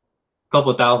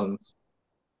 Couple thousands.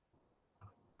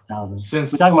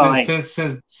 Since We're talking about like since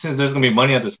there's gonna be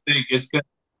money at the stake, it's good.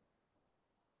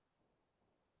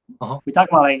 We're talking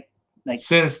about like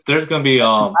since there's gonna be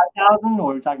 5,000,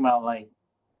 or we're talking about like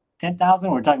 10,000,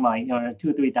 or we're talking about like 2,000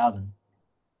 or 3,000.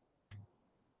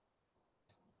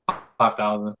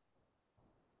 5,000.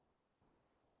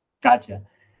 Gotcha.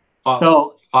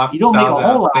 So 5,000. You don't make a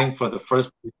whole lot. I think for the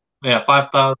first,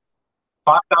 5,000.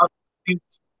 5,000.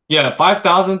 Yeah,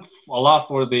 5,000 a lot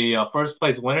for the first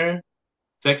place winner.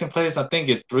 Second place, I think,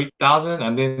 is 3,000,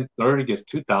 and then third gets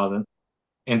 2,000.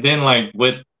 And then like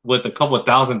with a couple of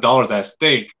 $1,000 at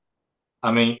stake,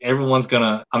 I mean, everyone's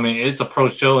gonna. I mean, it's a pro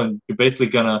show, and you're basically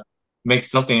gonna make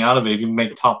something out of it if you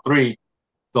make top 3.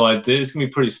 So it's gonna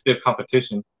be pretty stiff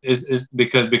competition. Is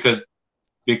because this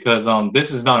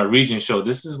is not a region show.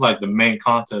 This is like the main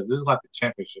contest. This is like the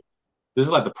championship. This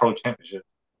is like the pro championship.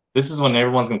 This is when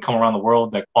everyone's gonna come around the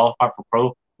world that qualify for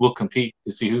pro will compete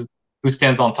to see who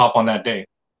stands on top on that day.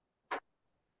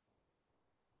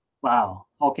 Wow.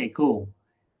 Okay, cool.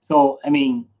 So I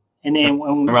mean, and then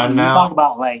when right you now, talk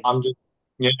about like, and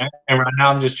right now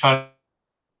I'm just trying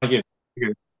to get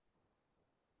bigger.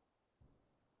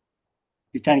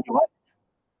 you're trying to get what?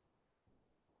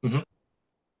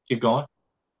 Keep going.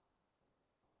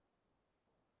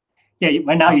 Yeah,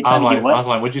 right now you're trying to get what? I was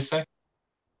like, what'd you say?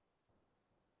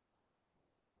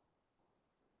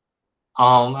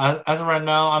 As of right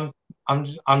now,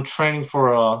 I'm training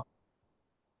for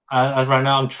as right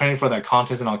now I'm training for that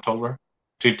contest in October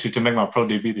to make my pro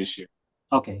debut this year.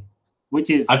 Okay,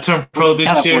 I turned pro kind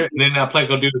this of year, and then I plan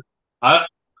to go do. I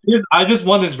I just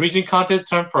won this region contest,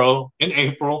 turned pro in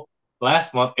April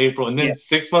last month, April, and then yeah.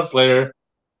 6 months later,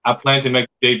 I plan to make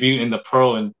debut in the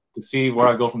pro and to see where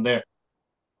I go from there.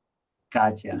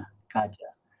 Gotcha.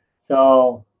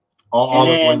 So,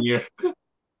 All in 1 year.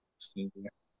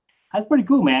 That's pretty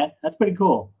cool, man. That's pretty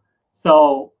cool.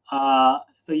 So,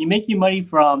 so you make your money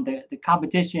from the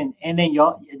competition, and then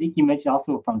I think you mentioned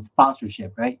also from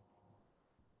sponsorship, right?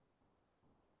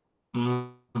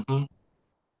 Mm-hmm.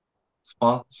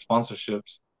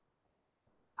 Sponsorships.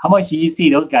 How much do you see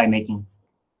those guys making?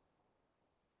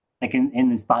 Like in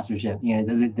the sponsorship, you know,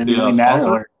 does it really matter?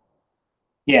 Or,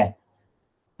 yeah,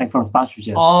 like from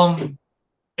sponsorship.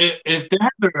 If they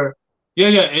have their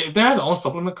if they have their own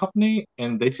supplement company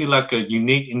and they see like a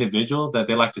unique individual that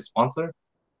they like to sponsor,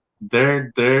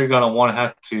 they're gonna want to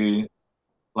have to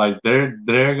like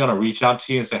they're gonna reach out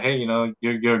to you and say, hey, you know,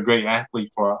 you're a great athlete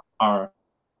for our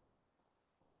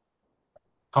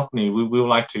company. We would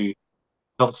like to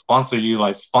help sponsor you,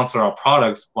 like sponsor our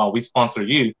products while we sponsor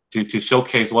you to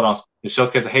showcase what else to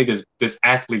showcase. Hey, this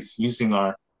athlete's using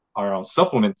our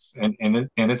supplements and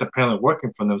it's apparently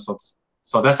working for them.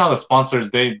 So that's how the sponsors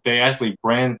they actually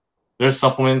brand their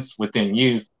supplements within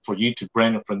you for you to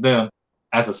brand it for them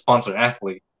as a sponsored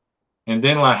athlete. And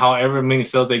then like however many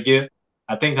sales they get,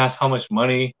 I think that's how much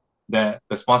money that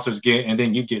the sponsors get, and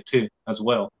then you get too as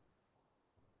well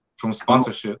from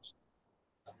sponsorships.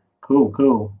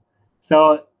 Cool.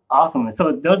 So awesome.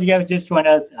 So those of you guys just joined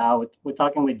us, we're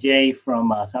talking with Jay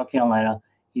from South Carolina.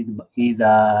 He's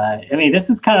I mean, this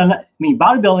is kind of I mean,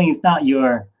 bodybuilding is not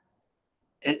your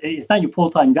it's not your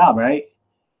full-time job, right?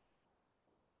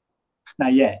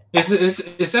 Not yet.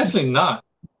 It's actually not.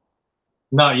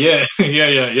 Not yet.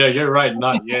 Yeah. You're right.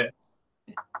 Not yet.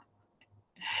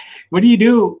 What do you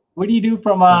do? What do you do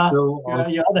from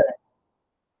your other?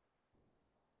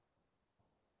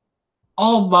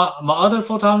 Oh, my other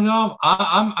full-time job.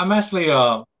 I'm actually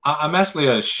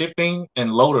a shipping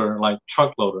and loader, like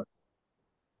truck loader,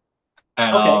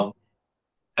 at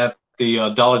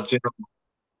the Dollar General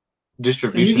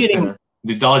distribution center,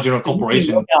 the Dollar General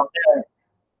Corporation. Out there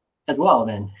as well,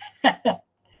 then,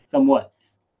 somewhat.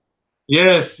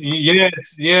 Yes.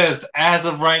 As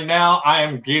of right now,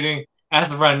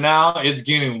 it's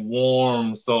getting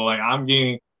warm. So like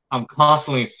I'm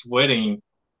constantly sweating.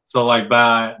 So like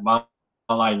by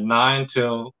like 9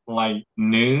 till like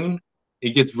noon,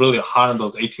 it gets really hot in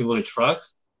those 18-liter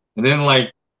trucks. And then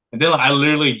I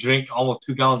literally drink almost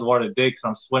 2 gallons of water a day because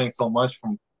I'm sweating so much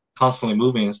from constantly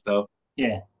moving and stuff.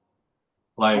 Yeah.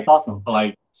 Like, that's awesome.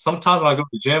 Like sometimes when I go to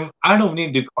the gym, I don't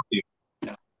need to do cardio.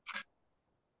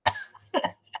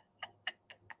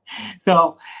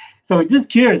 So just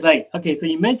curious, like, okay, so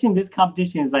you mentioned this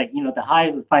competition is like, you know, the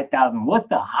highest is 5,000. What's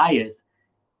the highest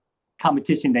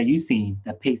competition that you've seen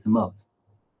that pays the most?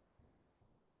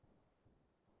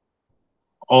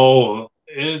 Oh,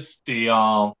 it's the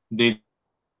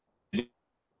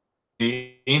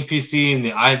NPC and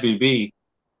the IBB.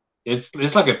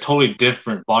 It's like a totally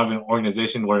different bodybuilding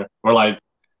organization where like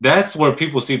that's where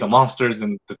people see the monsters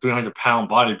and the 300-pound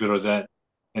bodybuilders at,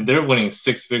 and they're winning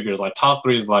 6 figures. Like top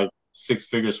 3 is like 6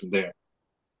 figures from there.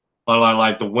 But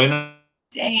like the winner,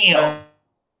 damn.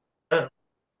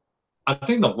 I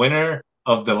think the winner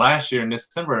of the last year in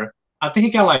December, I think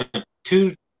he got like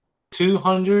 $200,000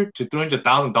 to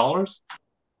 $300,000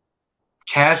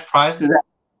 cash prize,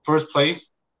 first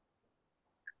place.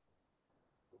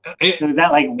 So is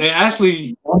that like it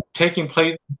actually taking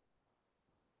place?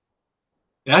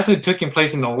 It actually took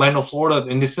place in Orlando, Florida,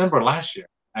 in December last year.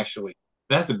 Actually,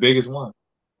 that's the biggest one,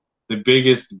 the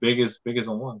biggest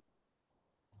one.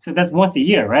 So that's once a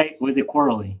year, right? Or is it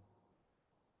quarterly?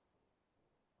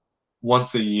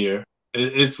 Once a year.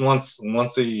 It's once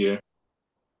a year.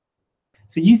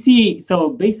 So you see, so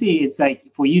basically, it's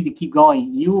like for you to keep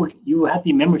going, you have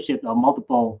the membership of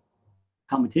multiple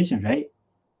competitions, right?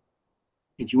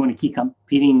 If you want to keep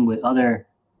competing with other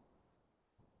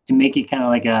and make it kind of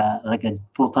like a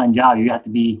full-time job, you have to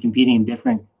be competing in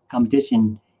different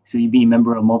competition. So you be a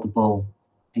member of multiple,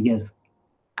 I guess,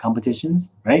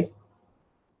 competitions, right?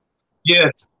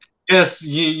 Yes.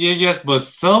 But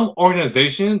some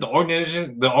organization, the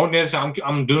organization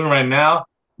I'm doing right now,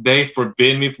 they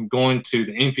forbid me from going to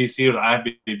the NPC or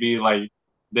the IBB. Like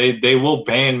they will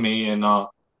ban me and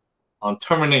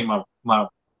terminate my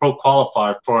pro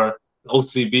qualifier for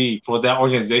OCB for that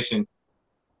organization.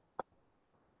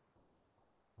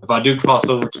 if I do cross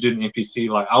over to do the NPC,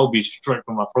 like I will be straight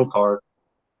from my pro card.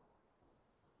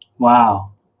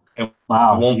 Wow. And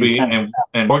wow. It won't So be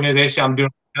and organization I'm doing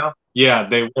right now. Yeah,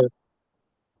 they will.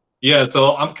 Yeah,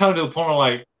 so I'm kind of to the point where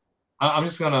like I'm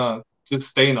just gonna just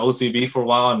stay in the OCB for a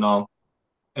while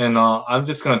and I'm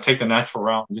just gonna take the natural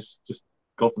route and just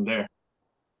go from there.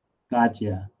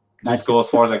 Gotcha. Just go as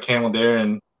far as I can with there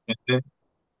and then.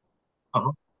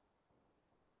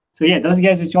 So yeah, those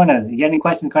guys just joined us. If you got any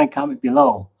questions, kind of comment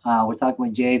below. We're talking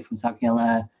with Jay from South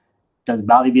Carolina, does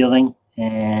bodybuilding,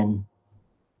 and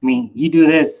I mean, you do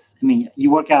this. I mean,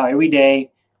 you work out every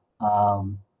day,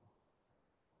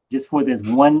 just for this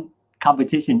one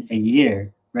competition a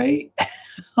year, right?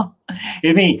 I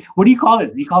mean, what do you call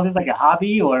this? Do you call this like a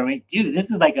hobby, or I mean, dude,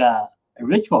 this is like a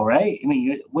ritual, right? I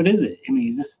mean, what is it? I mean,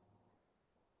 is this?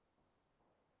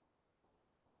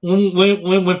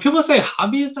 When people say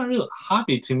hobby, it's not really a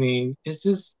hobby to me. It's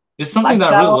something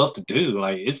that I really love to do.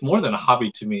 Like it's more than a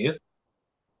hobby to me.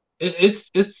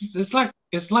 It's like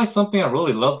something I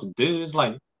really love to do. It's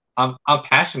like I'm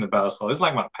passionate about it, so it's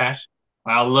like my passion.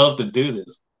 Like, I love to do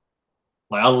this.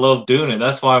 Like I love doing it.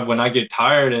 That's why when I get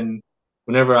tired and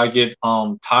whenever I get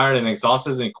tired and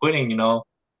exhausted and quitting, you know,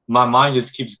 my mind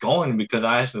just keeps going because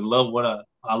I actually love what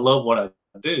I love what I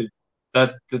do.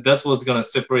 That's what's gonna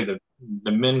separate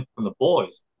the men from the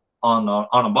boys on a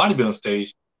bodybuilding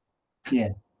stage. Yeah.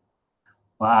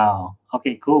 Wow.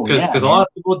 Okay. Cool. Because a lot of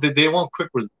people they want quick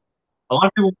results. A lot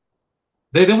of people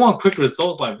they want quick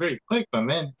results like very quick, but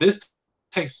man, this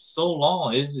takes so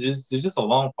long. It's just a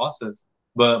long process.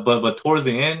 But towards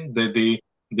the end, the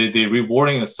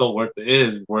rewarding is so worth it. It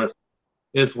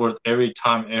is worth every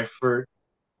time effort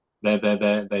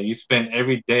that you spend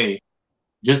every day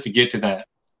just to get to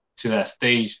that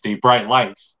stage, the bright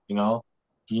lights, you know.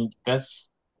 That's,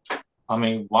 I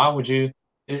mean, why would you?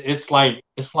 It's like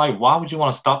why would you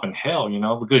want to stop in hell, you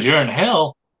know? Because you're in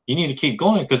hell, you need to keep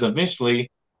going because eventually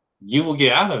you will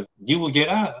get out of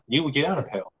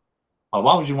hell.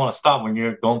 Why would you want to stop when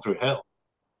you're going through hell?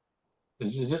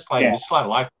 It's just like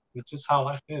life. It's just how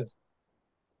life is.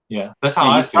 Yeah, that's how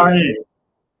I see it.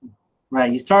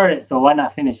 Right, you started, so why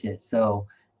not finish it? So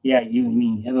yeah, I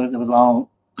mean it was long.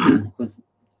 It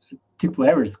took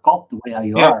forever to sculpt the way how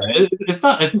you are. Right? It's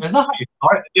not how you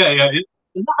start. Yeah.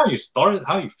 It's not how you start. It's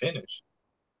how you finish.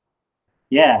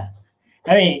 Yeah,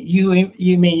 I mean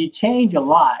you change a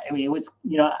lot. I mean it was,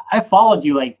 you know, I followed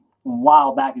you like a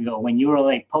while back ago when you were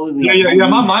like posing. Yeah.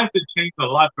 My mindset changed a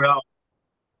lot throughout.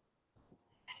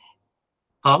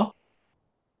 Huh?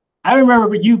 I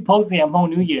remember you posting at Hmong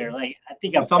New Year, like I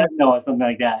think I'm or something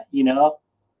like that, you know,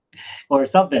 or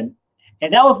something,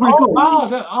 and that was pretty cool.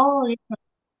 Wow,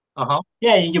 yeah.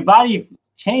 Yeah, your body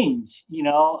changed, you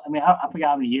know. I mean, I forgot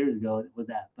how many years ago was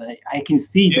that, but I can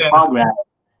see the progress,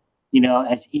 you know,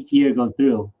 as each year goes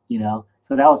through, you know.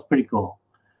 So that was pretty cool.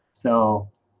 So,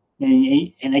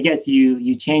 and I guess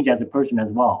you change as a person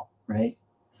as well, right?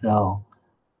 So,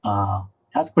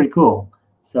 that's pretty cool.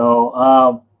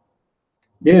 So,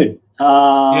 dude.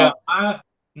 Yeah, not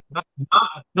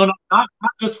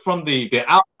just from the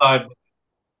outside.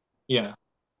 Yeah,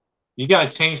 you gotta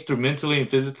change through mentally and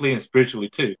physically and spiritually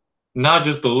too. Not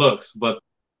just the looks, but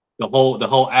the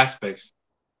whole aspects.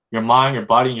 Your mind, your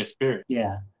body, and your spirit.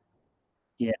 Yeah.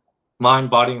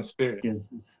 Mind, body, and spirit.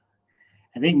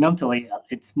 I think mentally,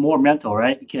 it's more mental,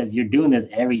 right? Because you're doing this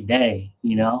every day,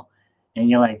 you know, and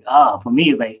you're like, oh, for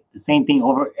me, it's like the same thing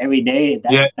over every day.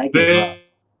 That gets rough.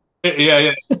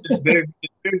 Yeah. It's very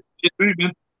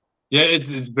mental. Yeah,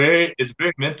 it's very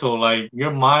mental. Like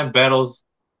your mind battles.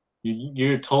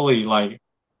 You're totally like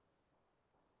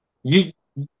you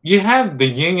have the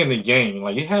yin and the yang.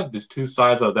 Like you have these two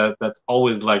sides of that's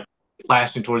always like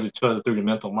clashing towards each other through the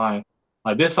mental mind.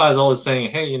 Like this side is always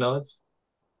saying, hey, you know, it's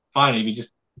fine if you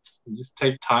just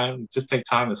take time to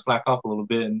slack off a little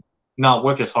bit and not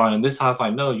work as hard. And this side's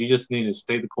like, no, you just need to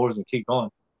stay the course and keep going.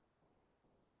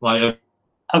 Like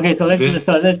okay, so let's say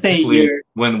you're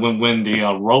when the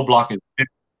roadblock is.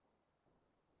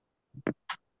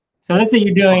 So let's say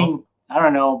you're doing I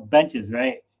don't know, benches,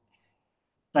 right?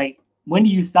 Like when do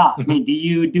you stop? I mean, do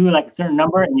you do like a certain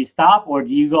number and you stop, or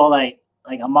do you go like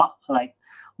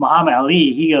Muhammad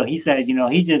Ali? He says, you know,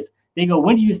 they go,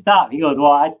 when do you stop? He goes,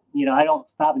 well, I don't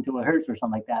stop until it hurts or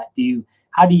something like that.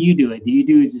 How do you do it? Do you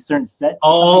do just certain sets?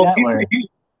 Oh, like that,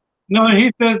 no,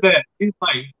 he says that. He's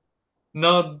like,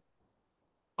 no.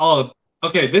 Oh,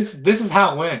 okay. This is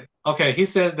how it went. Okay, he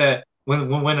says that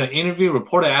when an interview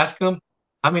reporter asked him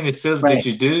how many sit-ups did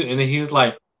you do, and then he was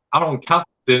like, I don't count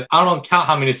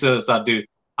how many sit-ups I do.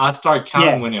 I start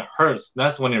counting when it hurts.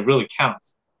 That's when it really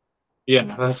counts. Yeah,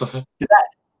 that's what.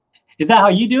 Is Is that how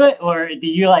you do it, or do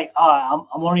you like, oh,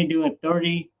 I'm only doing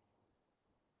 30,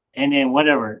 and then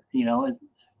whatever, you know? Is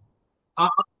Uh,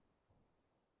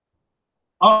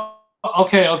 oh,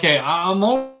 okay. I'm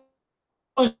only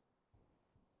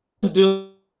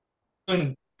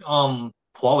doing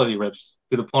quality reps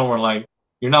to the point where like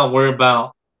you're not worried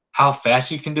about how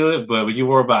fast you can do it, but you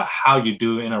worry about how you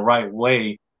do it in a right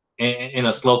way, in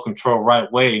a slow control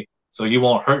right way, so you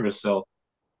won't hurt yourself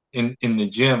in the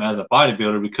gym as a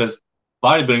bodybuilder. Because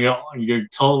bodybuilding,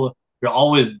 you're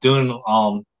always doing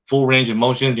full range of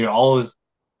motion. You're always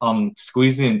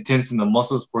squeezing and tensing the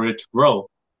muscles for it to grow,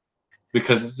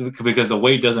 because the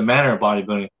weight doesn't matter in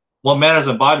bodybuilding. What matters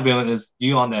in bodybuilding is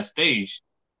you on that stage.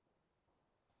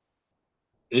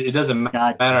 It doesn't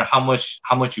matter how much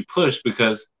you push,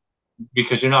 because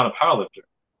you're not a powerlifter.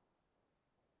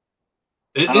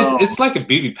 It's like a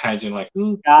beauty pageant. Like,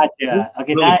 gotcha.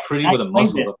 Okay, really pretty with the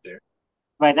muscles up there.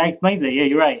 Right, that explains it. Yeah,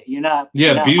 you're right. You're not. Yeah,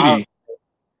 you're not beauty.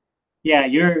 Yeah,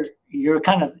 you're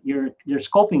kind of you're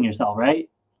sculpting yourself, right?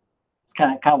 It's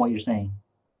kind of what you're saying.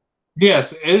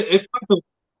 Yes, it's like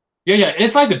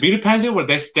it's like the beauty pageant where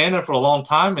they stand there for a long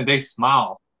time and they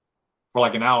smile for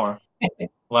like an hour,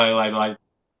 like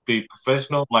the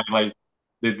professional, like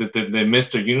the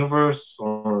Mr. Universe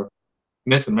or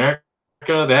Miss America.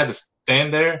 They had to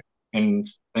stand there and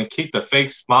keep the fake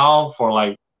smile for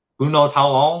like who knows how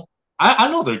long. I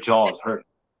know their jaws hurt.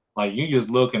 Like you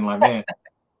just looking like, man.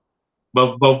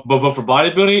 But for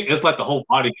bodybuilding, it's like the whole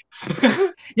body.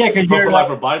 Yeah, because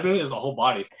for bodybuilding, it's the whole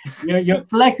body. You're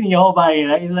flexing your whole body.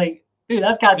 Right? It's like, dude,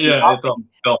 that's gotta be exhausting.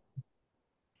 Do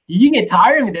you get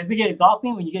tired? I mean, does it get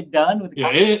exhausting when you get done with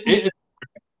the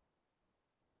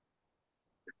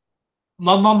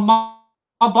my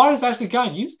body's actually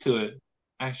gotten used to it.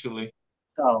 Actually,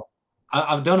 oh,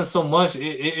 I've done it so much,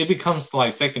 it becomes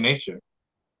like second nature.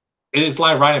 It's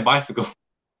like riding a bicycle.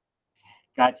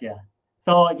 Gotcha.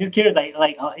 So just curious, it's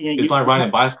like riding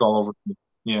a bicycle all over.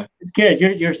 Yeah. Just curious.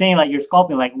 You're saying like you're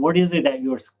sculpting. Like, what is it that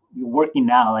you're working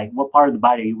now? Like, what part of the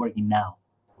body are you working now?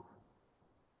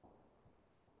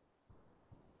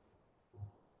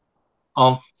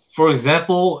 For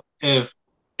example, if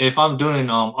I'm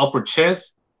doing upper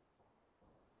chest,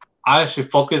 I should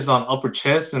focus on upper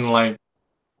chest and like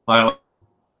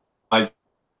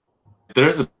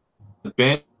there's a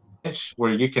bench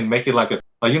where you can make it like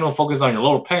you don't focus on your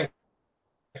lower pecs,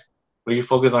 but you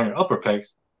focus on your upper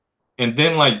pecs, and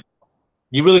then like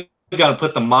you really got to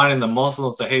put the mind in the muscle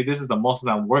and say, hey, this is the muscle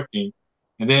that I'm working,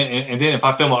 and then if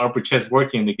I feel my upper chest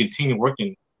working, to continue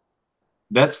working.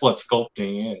 That's what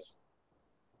sculpting is.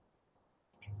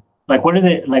 Like, what is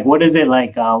it like? What is it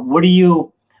like? What are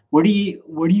you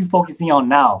focusing on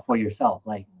now for yourself?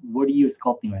 Like, what are you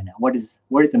sculpting right now? What is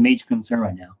the major concern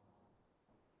right now?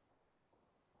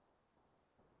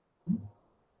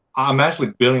 I'm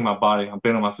actually building my body. I'm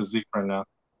building my physique right now.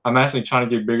 I'm actually trying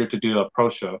to get bigger to do a pro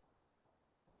show.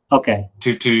 Okay.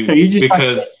 So you just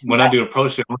because when I do a pro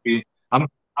show, I'm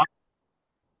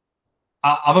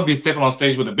gonna be stepping on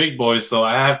stage with the big boys, so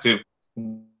I have to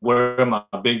wear my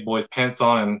big boys pants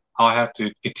on, and I have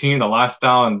to continue the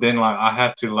lifestyle, and then like I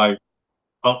have to like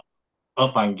up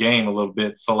my game a little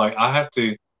bit. So like I have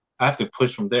to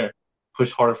push from there,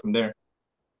 push harder from there.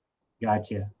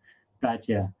 Gotcha.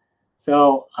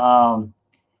 So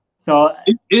that's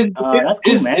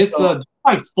cool, man. It's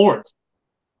like sports.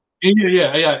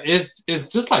 Yeah.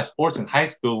 It's just like sports in high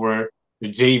school where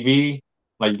the JV,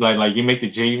 like you make the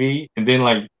JV, and then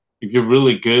like if you're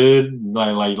really good,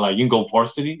 like you can go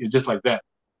varsity. It's just like that,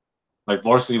 like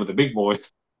varsity with the big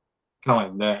boys, kind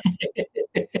of like that.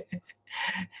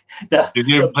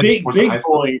 the big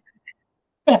boys.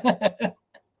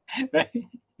 Right?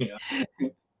 Yeah.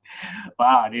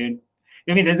 Wow, dude.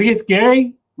 I mean, does it get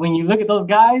scary when you look at those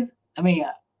guys? I mean,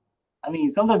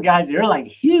 some of those guys, they're like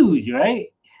huge,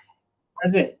 right?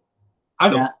 That's it. I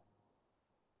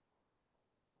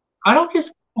don't get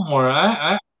scared anymore.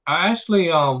 I actually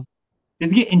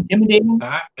Does it get intimidating?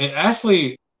 It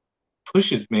actually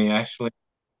pushes me. Actually,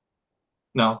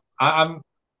 no, I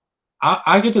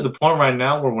get to the point right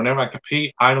now where whenever I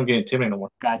compete, I don't get intimidated anymore.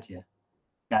 Gotcha.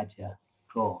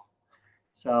 Cool.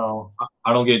 So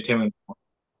I don't get intimidated anymore.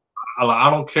 I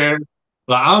don't care.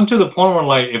 Like I'm to the point where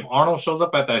like if Arnold shows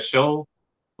up at that show,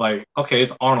 like okay,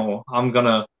 it's Arnold. I'm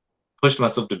gonna push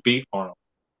myself to beat Arnold.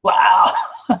 Wow.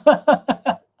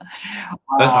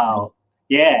 Wow.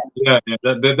 Yeah.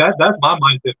 That's my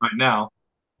mindset right now.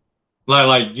 Like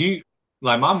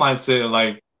my mindset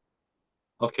like,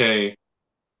 okay,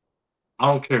 I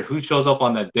don't care who shows up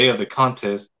on that day of the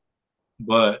contest,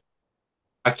 but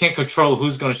I can't control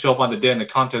who's going to show up on the day in the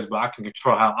contest, but I can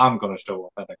control how I'm going to show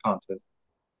up at the contest.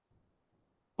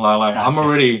 Like I'm Gotcha.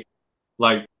 already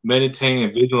like meditating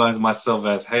and visualizing myself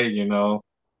as, hey, you know,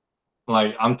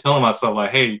 like I'm telling myself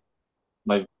like, hey,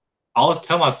 like I always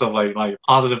tell myself like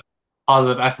positive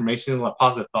affirmations, like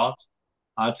positive thoughts.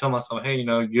 I tell myself, hey, you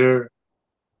know, you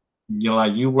know,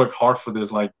 like you worked hard for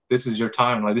this, like this is your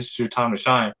time, like this is your time to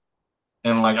shine.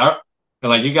 And like and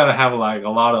like you gotta have like a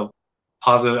lot of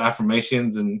positive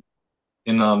affirmations and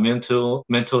in mental,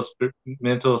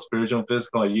 spiritual, and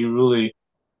physical. Like you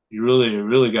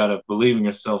really gotta believe in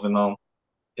yourself, and I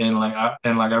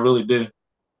really do.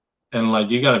 And like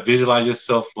you gotta visualize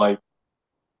yourself like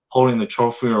holding the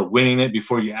trophy or winning it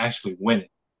before you actually win it.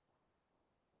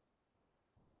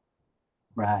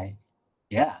 Right.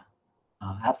 Yeah.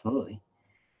 Absolutely.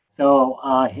 So,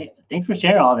 hey, thanks for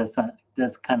sharing all this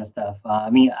kind of stuff. I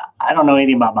mean, I don't know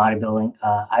anything about bodybuilding.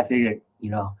 I figured,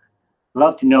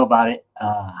 love to know about it.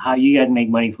 How you guys make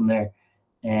money from there.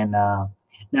 And now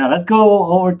let's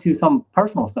go over to some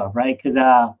personal stuff, right? Because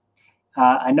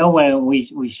I know when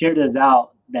we shared this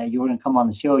out that you were going to come on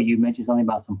the show, you mentioned something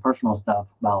about some personal stuff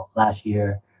about last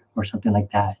year or something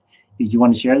like that. Did you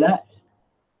want to share that?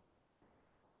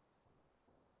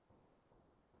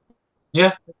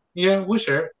 Yeah, yeah, we'll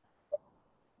share.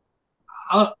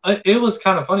 It was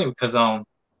kind of funny because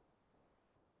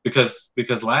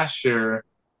last year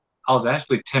I was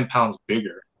actually 10 pounds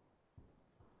bigger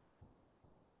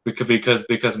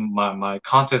because my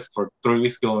contest for 3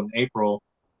 weeks ago in April,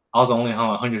 I was only on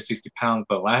 160 pounds,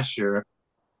 but last year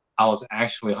I was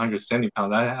actually 170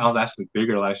 pounds. I was actually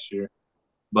bigger last year,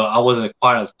 but I wasn't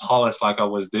quite as polished like I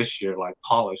was this year, like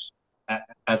polished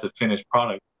as a finished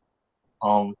product.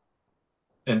 Um,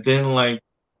 and then like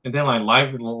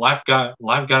life got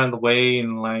in the way,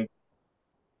 and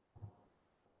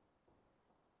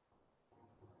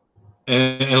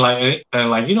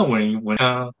you know when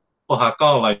có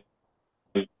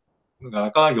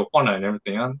your partner and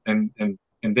everything,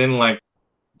 and then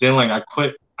I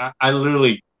quit. I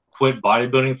literally quit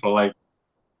bodybuilding for like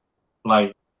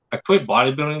I quit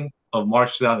bodybuilding of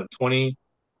March 2020,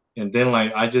 and then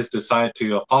like I just decided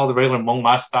to follow the regular Hmong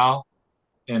lifestyle,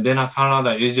 and then I found out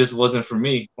that it just wasn't for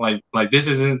me. Like this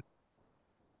isn't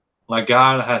like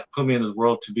God has put me in this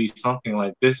world to be something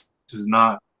like this. Is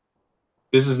not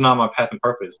my path and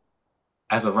purpose.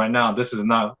 As of right now, this is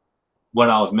not what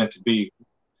I was meant to be.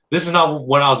 This is not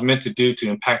what I was meant to do to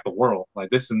impact the world. Like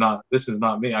this is not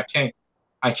me. I can't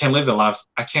live the life.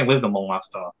 I can't live the Hmong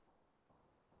lifestyle.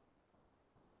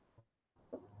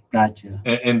 Gotcha.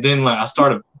 And then like I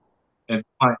started and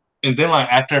my, and then like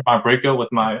after my breakup with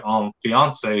my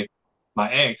fiance,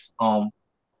 my ex,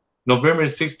 November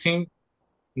 16th,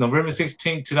 November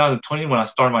 16th, 2020, when I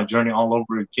started my journey all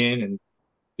over again and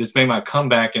just made my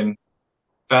comeback. And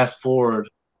fast forward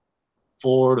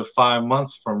 4 to 5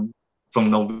 months from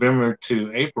November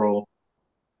to April,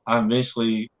 I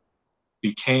eventually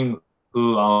became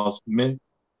who I was meant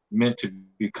to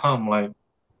become. Like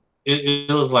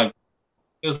it was like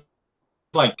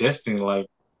destiny. Like,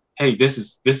 hey, this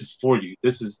is for you.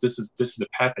 This is the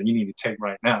path that you need to take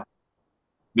right now,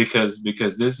 because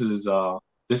this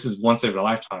is once every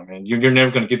lifetime, man. You're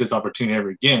never gonna get this opportunity ever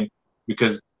again,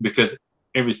 because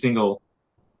every single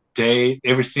day,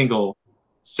 every single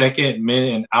second,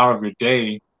 minute, and hour of your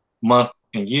day, month,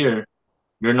 and year,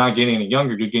 you're not getting any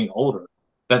younger. You're getting older.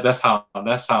 That's how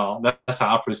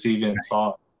I perceive it and saw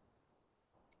it.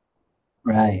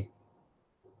 Right.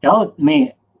 Tell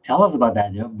us about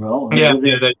that, bro. Yeah, Was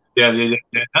yeah, it yeah.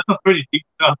 That's some pretty deep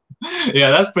stuff.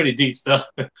 Yeah, that's pretty deep stuff.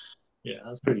 Yeah,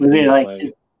 that's pretty was it deep. like Like,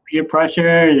 just peer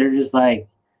pressure? They're just like,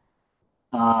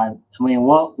 I mean,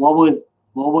 what was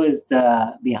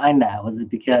the behind that? Was it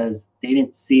because they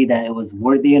didn't see that it was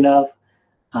worthy enough,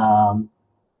 um,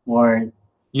 or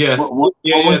yes, yeah, what was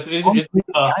yes. what was the reason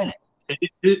behind it?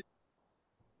 It,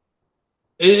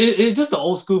 it, it's just the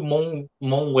old school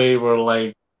Hmong way, where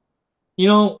like you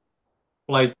know,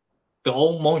 like the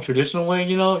old Hmong traditional way.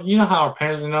 You know how our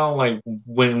parents, like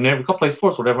whenever we go play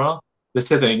sports, whatever, huh? They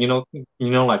said that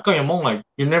like go Hmong, like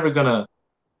you're never gonna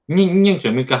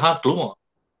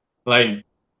like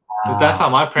that's how Ah,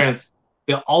 my parents.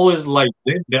 They always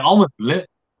they almost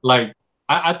like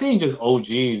I think just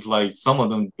OGs, like some of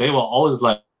them, they will always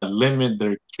like limit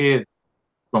their kid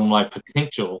from like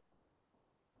potential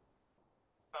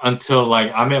until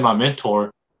like I met my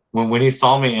mentor. When he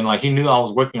saw me and like he knew I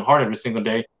was working hard every single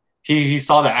day, he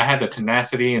saw that I had the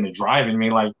tenacity and the drive in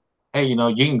me. Like, hey, you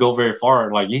can go very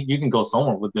far. Like you can go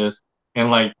somewhere with this.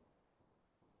 And like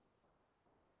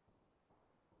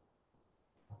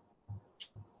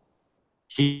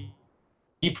he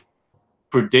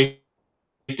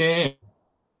predicted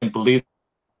and believed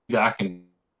that I can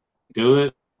do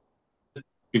it.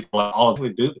 before like, oh, we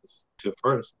do this to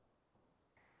first.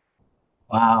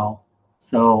 Wow.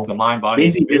 So The mind, body, and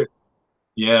basically, spirit.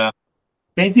 Yeah.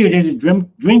 basically they're just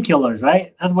dream killers,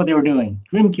 right? That's what they were doing.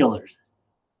 Dream killers.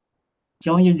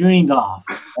 Killing your dreams off,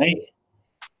 right?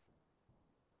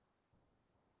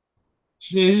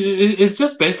 It's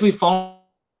just basically following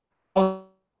the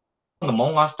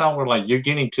Hmong lifestyle where like you're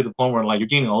getting to the point where like you're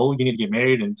getting old, you need to get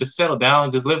married and just settle down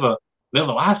and just live a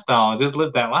lifestyle, just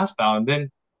live that lifestyle. And then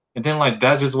like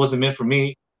that just wasn't meant for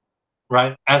me,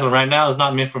 right? As of right now, it's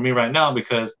not meant for me right now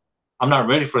because I'm not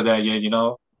ready for that yet, you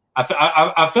know. I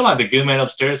feel like the good man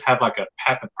upstairs have like a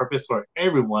path and purpose for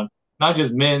everyone, not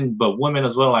just men but women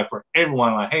as well, like for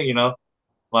everyone. Like, hey, you know,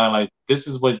 like this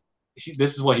is what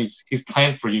he's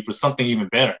planned for you for something even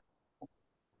better.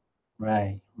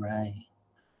 Right, right.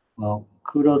 Well,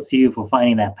 kudos to you for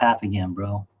finding that path again,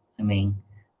 bro. I mean,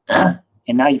 and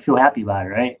now you feel happy about it,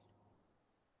 right?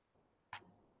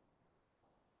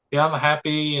 Yeah, I'm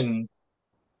happy and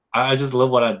I just love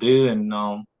what I do,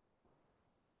 and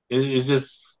it's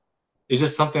just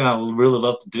something I really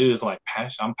love to do. It's like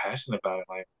passion. I'm passionate about it.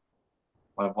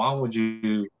 Like why would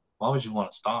you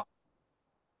want to stop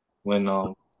when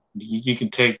you can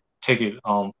take it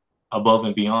above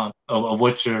and beyond of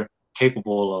what you're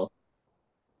capable of.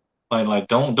 Like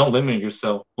don't limit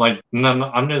yourself. Like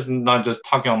no, I'm just not just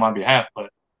talking on my behalf, but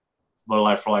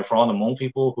like for all the Hmong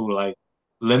people who like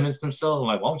limits themselves.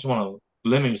 Like why would you want to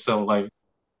limit yourself? Like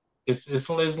it's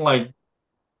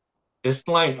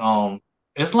like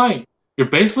it's like you're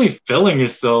basically failing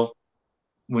yourself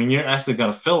when you're actually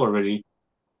gonna fail already.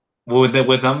 With that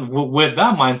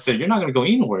mindset, you're not gonna go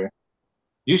anywhere.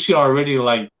 You should already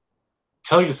like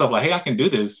tell yourself like, hey, I can do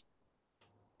this,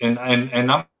 and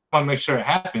I'm gonna make sure it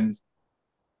happens.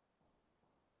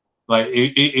 Like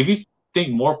if you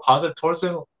think more positive towards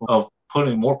it, of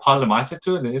putting more positive mindset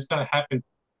to it, then it's gonna happen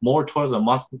more towards a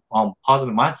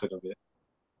positive mindset of it.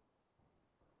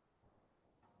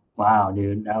 Wow,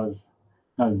 dude, that was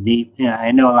deep. Yeah,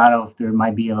 I know a lot of there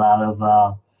might be a lot of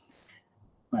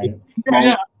like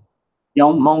Yeah,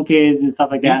 young Hmong kids and stuff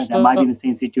like deep that might be stuff. in the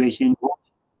same situation.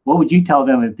 What would you tell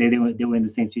them if they were in the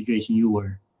same situation you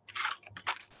were?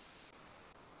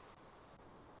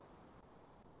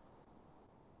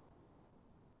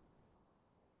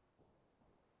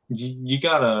 You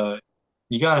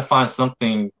gotta find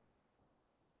something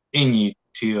in you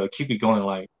to keep you going.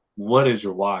 Like, what is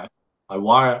your why? Like,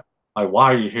 why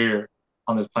are you here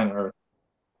on this planet Earth?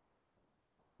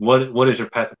 What is your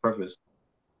path to purpose?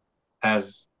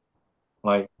 As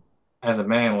like as a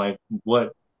man, like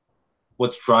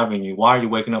what's driving you? Why are you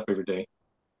waking up every day?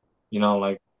 You know,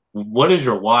 like what is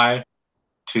your why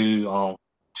to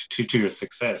your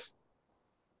success?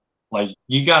 Like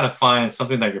you gotta find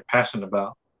something that you're passionate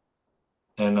about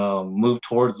and move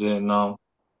towards it. And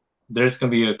there's gonna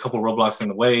be a couple roadblocks in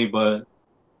the way, but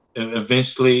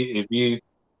eventually, if you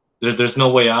there's no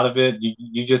way out of it.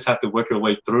 You just have to work your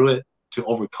way through it to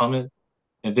overcome it,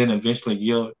 and then eventually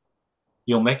you'll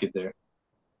make it there.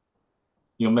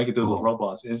 You'll make it through those Cool.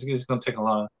 roadblocks. It's gonna take a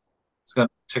lot. It's gonna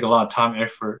take a lot of time,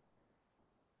 effort,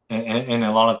 and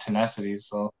a lot of tenacity.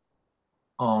 So,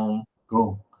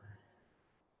 Cool.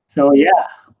 So yeah,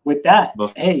 with that,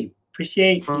 but hey,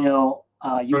 appreciate you first,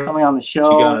 coming on the you show.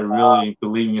 gotta really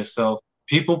believe in yourself.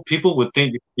 People would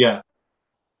think, yeah.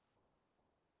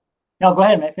 No, go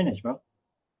ahead, man. Finish, bro.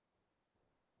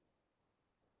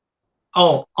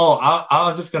 I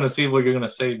was just gonna see what you're gonna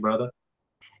say, brother.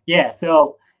 Yeah.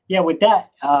 So yeah, with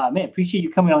that, man, appreciate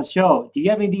you coming on the show. Do you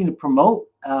have anything to promote?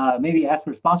 Maybe ask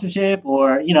for sponsorship,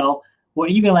 or or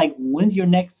even like when's your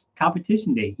next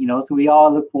competition date? So we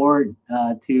all look forward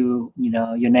to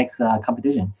your next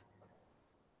competition.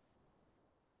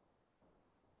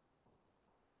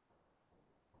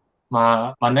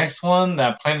 My next one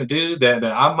that I plan to do that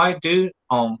I might do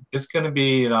it's gonna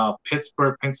be in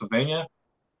Pittsburgh, Pennsylvania,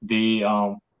 the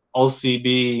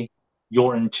OCB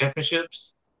Yorton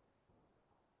Championships.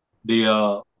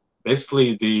 The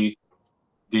basically the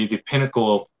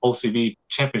pinnacle of OCB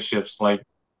championships, like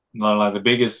the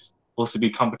biggest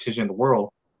OCB competition in the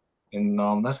world, and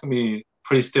that's gonna be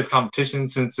pretty stiff competition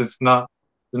since it's not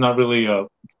really a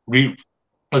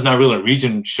it's not really a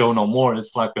region show no more.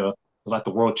 It's like the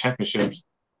world championships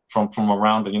from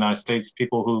around the United States.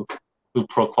 People who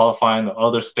pro qualify in the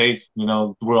other states,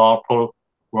 we're all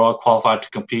qualified to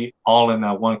compete all in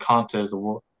that one contest,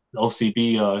 the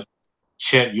OCB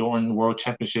Chet Yorton World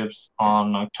Championships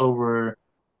on October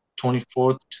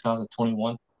 24th,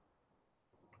 2021.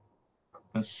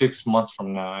 And 6 months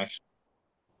from now, actually.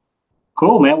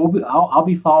 Cool, man. I'll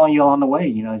be following you along the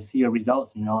way. To see your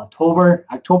results. October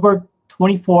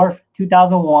 24th,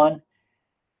 2001.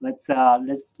 let's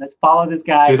follow this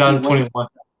guy. 2021.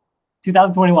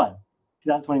 2021.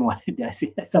 2021. Did I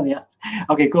see something else?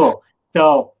 Okay, cool.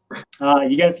 So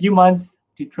you got a few months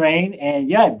to train, and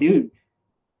yeah, dude.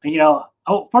 You know,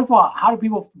 oh, first of all, how do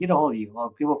people get a hold of you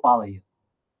or people follow you?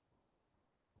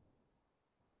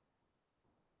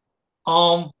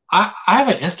 I have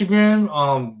an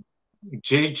Instagram,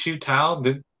 Jay Chue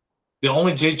Thao, the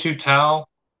only Jay Chue Thao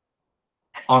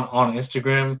on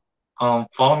Instagram.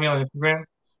 Follow me on Instagram,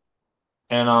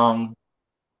 and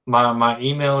my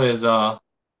email is and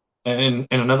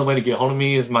another way to get hold of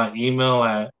me is my email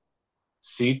at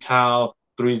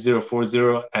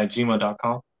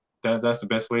ctao3040@gmail.com. That's the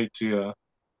best way to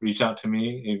reach out to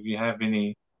me if you have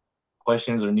any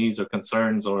questions or needs or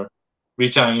concerns, or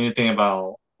reach out anything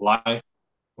about life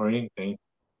or anything.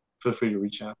 Feel free to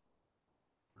reach out.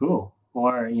 Cool.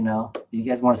 Or, you know, you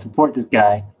guys want to support this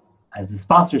guy as a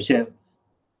sponsorship,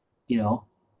 you know,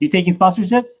 you taking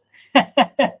sponsorships?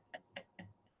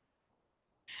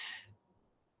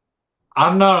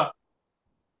 I'm not.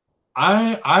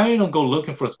 I don't go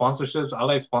looking for sponsorships. I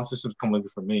like sponsorships come looking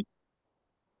for me.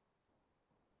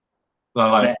 So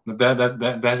like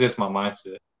that's just my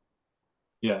mindset.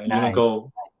 Yeah, you don't Nice.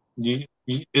 go. You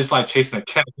it's like chasing a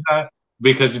cat,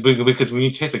 because when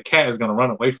you chase a cat, it's gonna run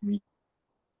away from you.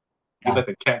 You let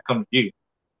the cat come to you.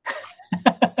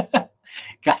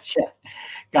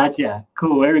 Gotcha.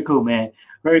 Cool. Very cool, man.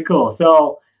 Very cool.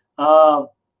 So, man,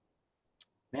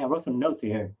 I wrote some notes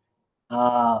here.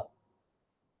 Yeah,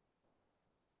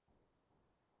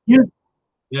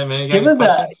 man. You got Give any us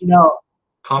questions? you know,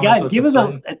 Comments guys, or give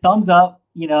concern? us a thumbs up,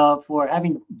 you know, for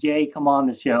having Jay come on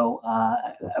the show.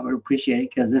 I would appreciate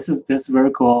it because this is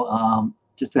very cool.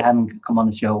 Just to have him come on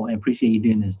the show. I appreciate you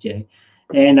doing this, Jay.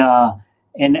 And I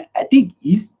think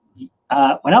he's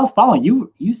when I was following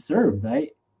you, you served,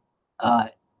 right?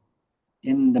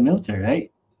 In the military,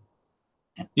 right?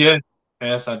 Yeah.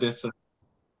 Yes, I did. Sir.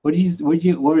 What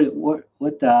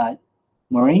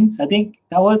Marines? I think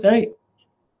that was right.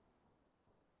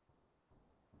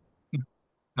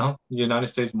 No, United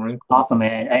States Marine Corps. Awesome,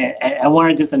 man. I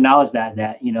want to just acknowledge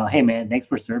that you know, hey, man, thanks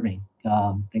for serving.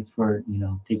 Thanks for, you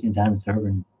know, taking the time to serve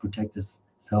and protect us.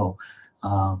 So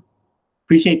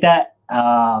appreciate that.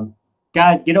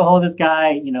 Guys, get a hold of this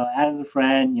guy. You know, add as a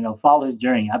friend. You know, follow his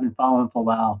journey. I've been following him for a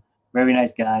while. Very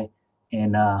nice guy,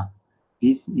 and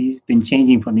he's been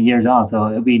changing from the years on. So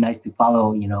it'll be nice to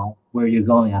follow, you know, where you're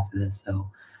going after this. So,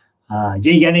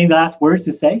 Jay, you got any last words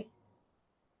to say?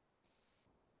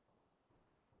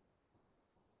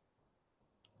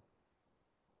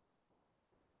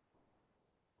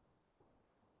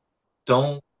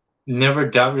 Never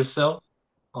doubt yourself.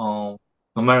 No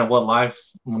matter what life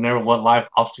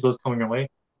obstacles come your way,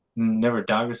 never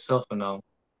doubt yourself, and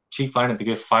keep fighting the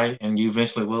good fight, and you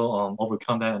eventually will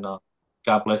overcome that. And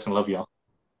God bless and love y'all.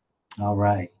 All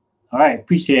right.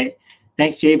 Appreciate it.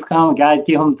 Thanks, Jay, for coming. Guys,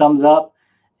 give him a thumbs up.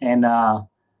 And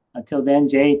until then,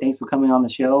 Jay, thanks for coming on the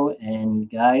show. And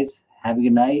guys, have a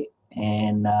good night.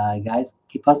 And guys,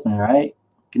 keep hustling, all right?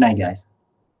 Good night, guys.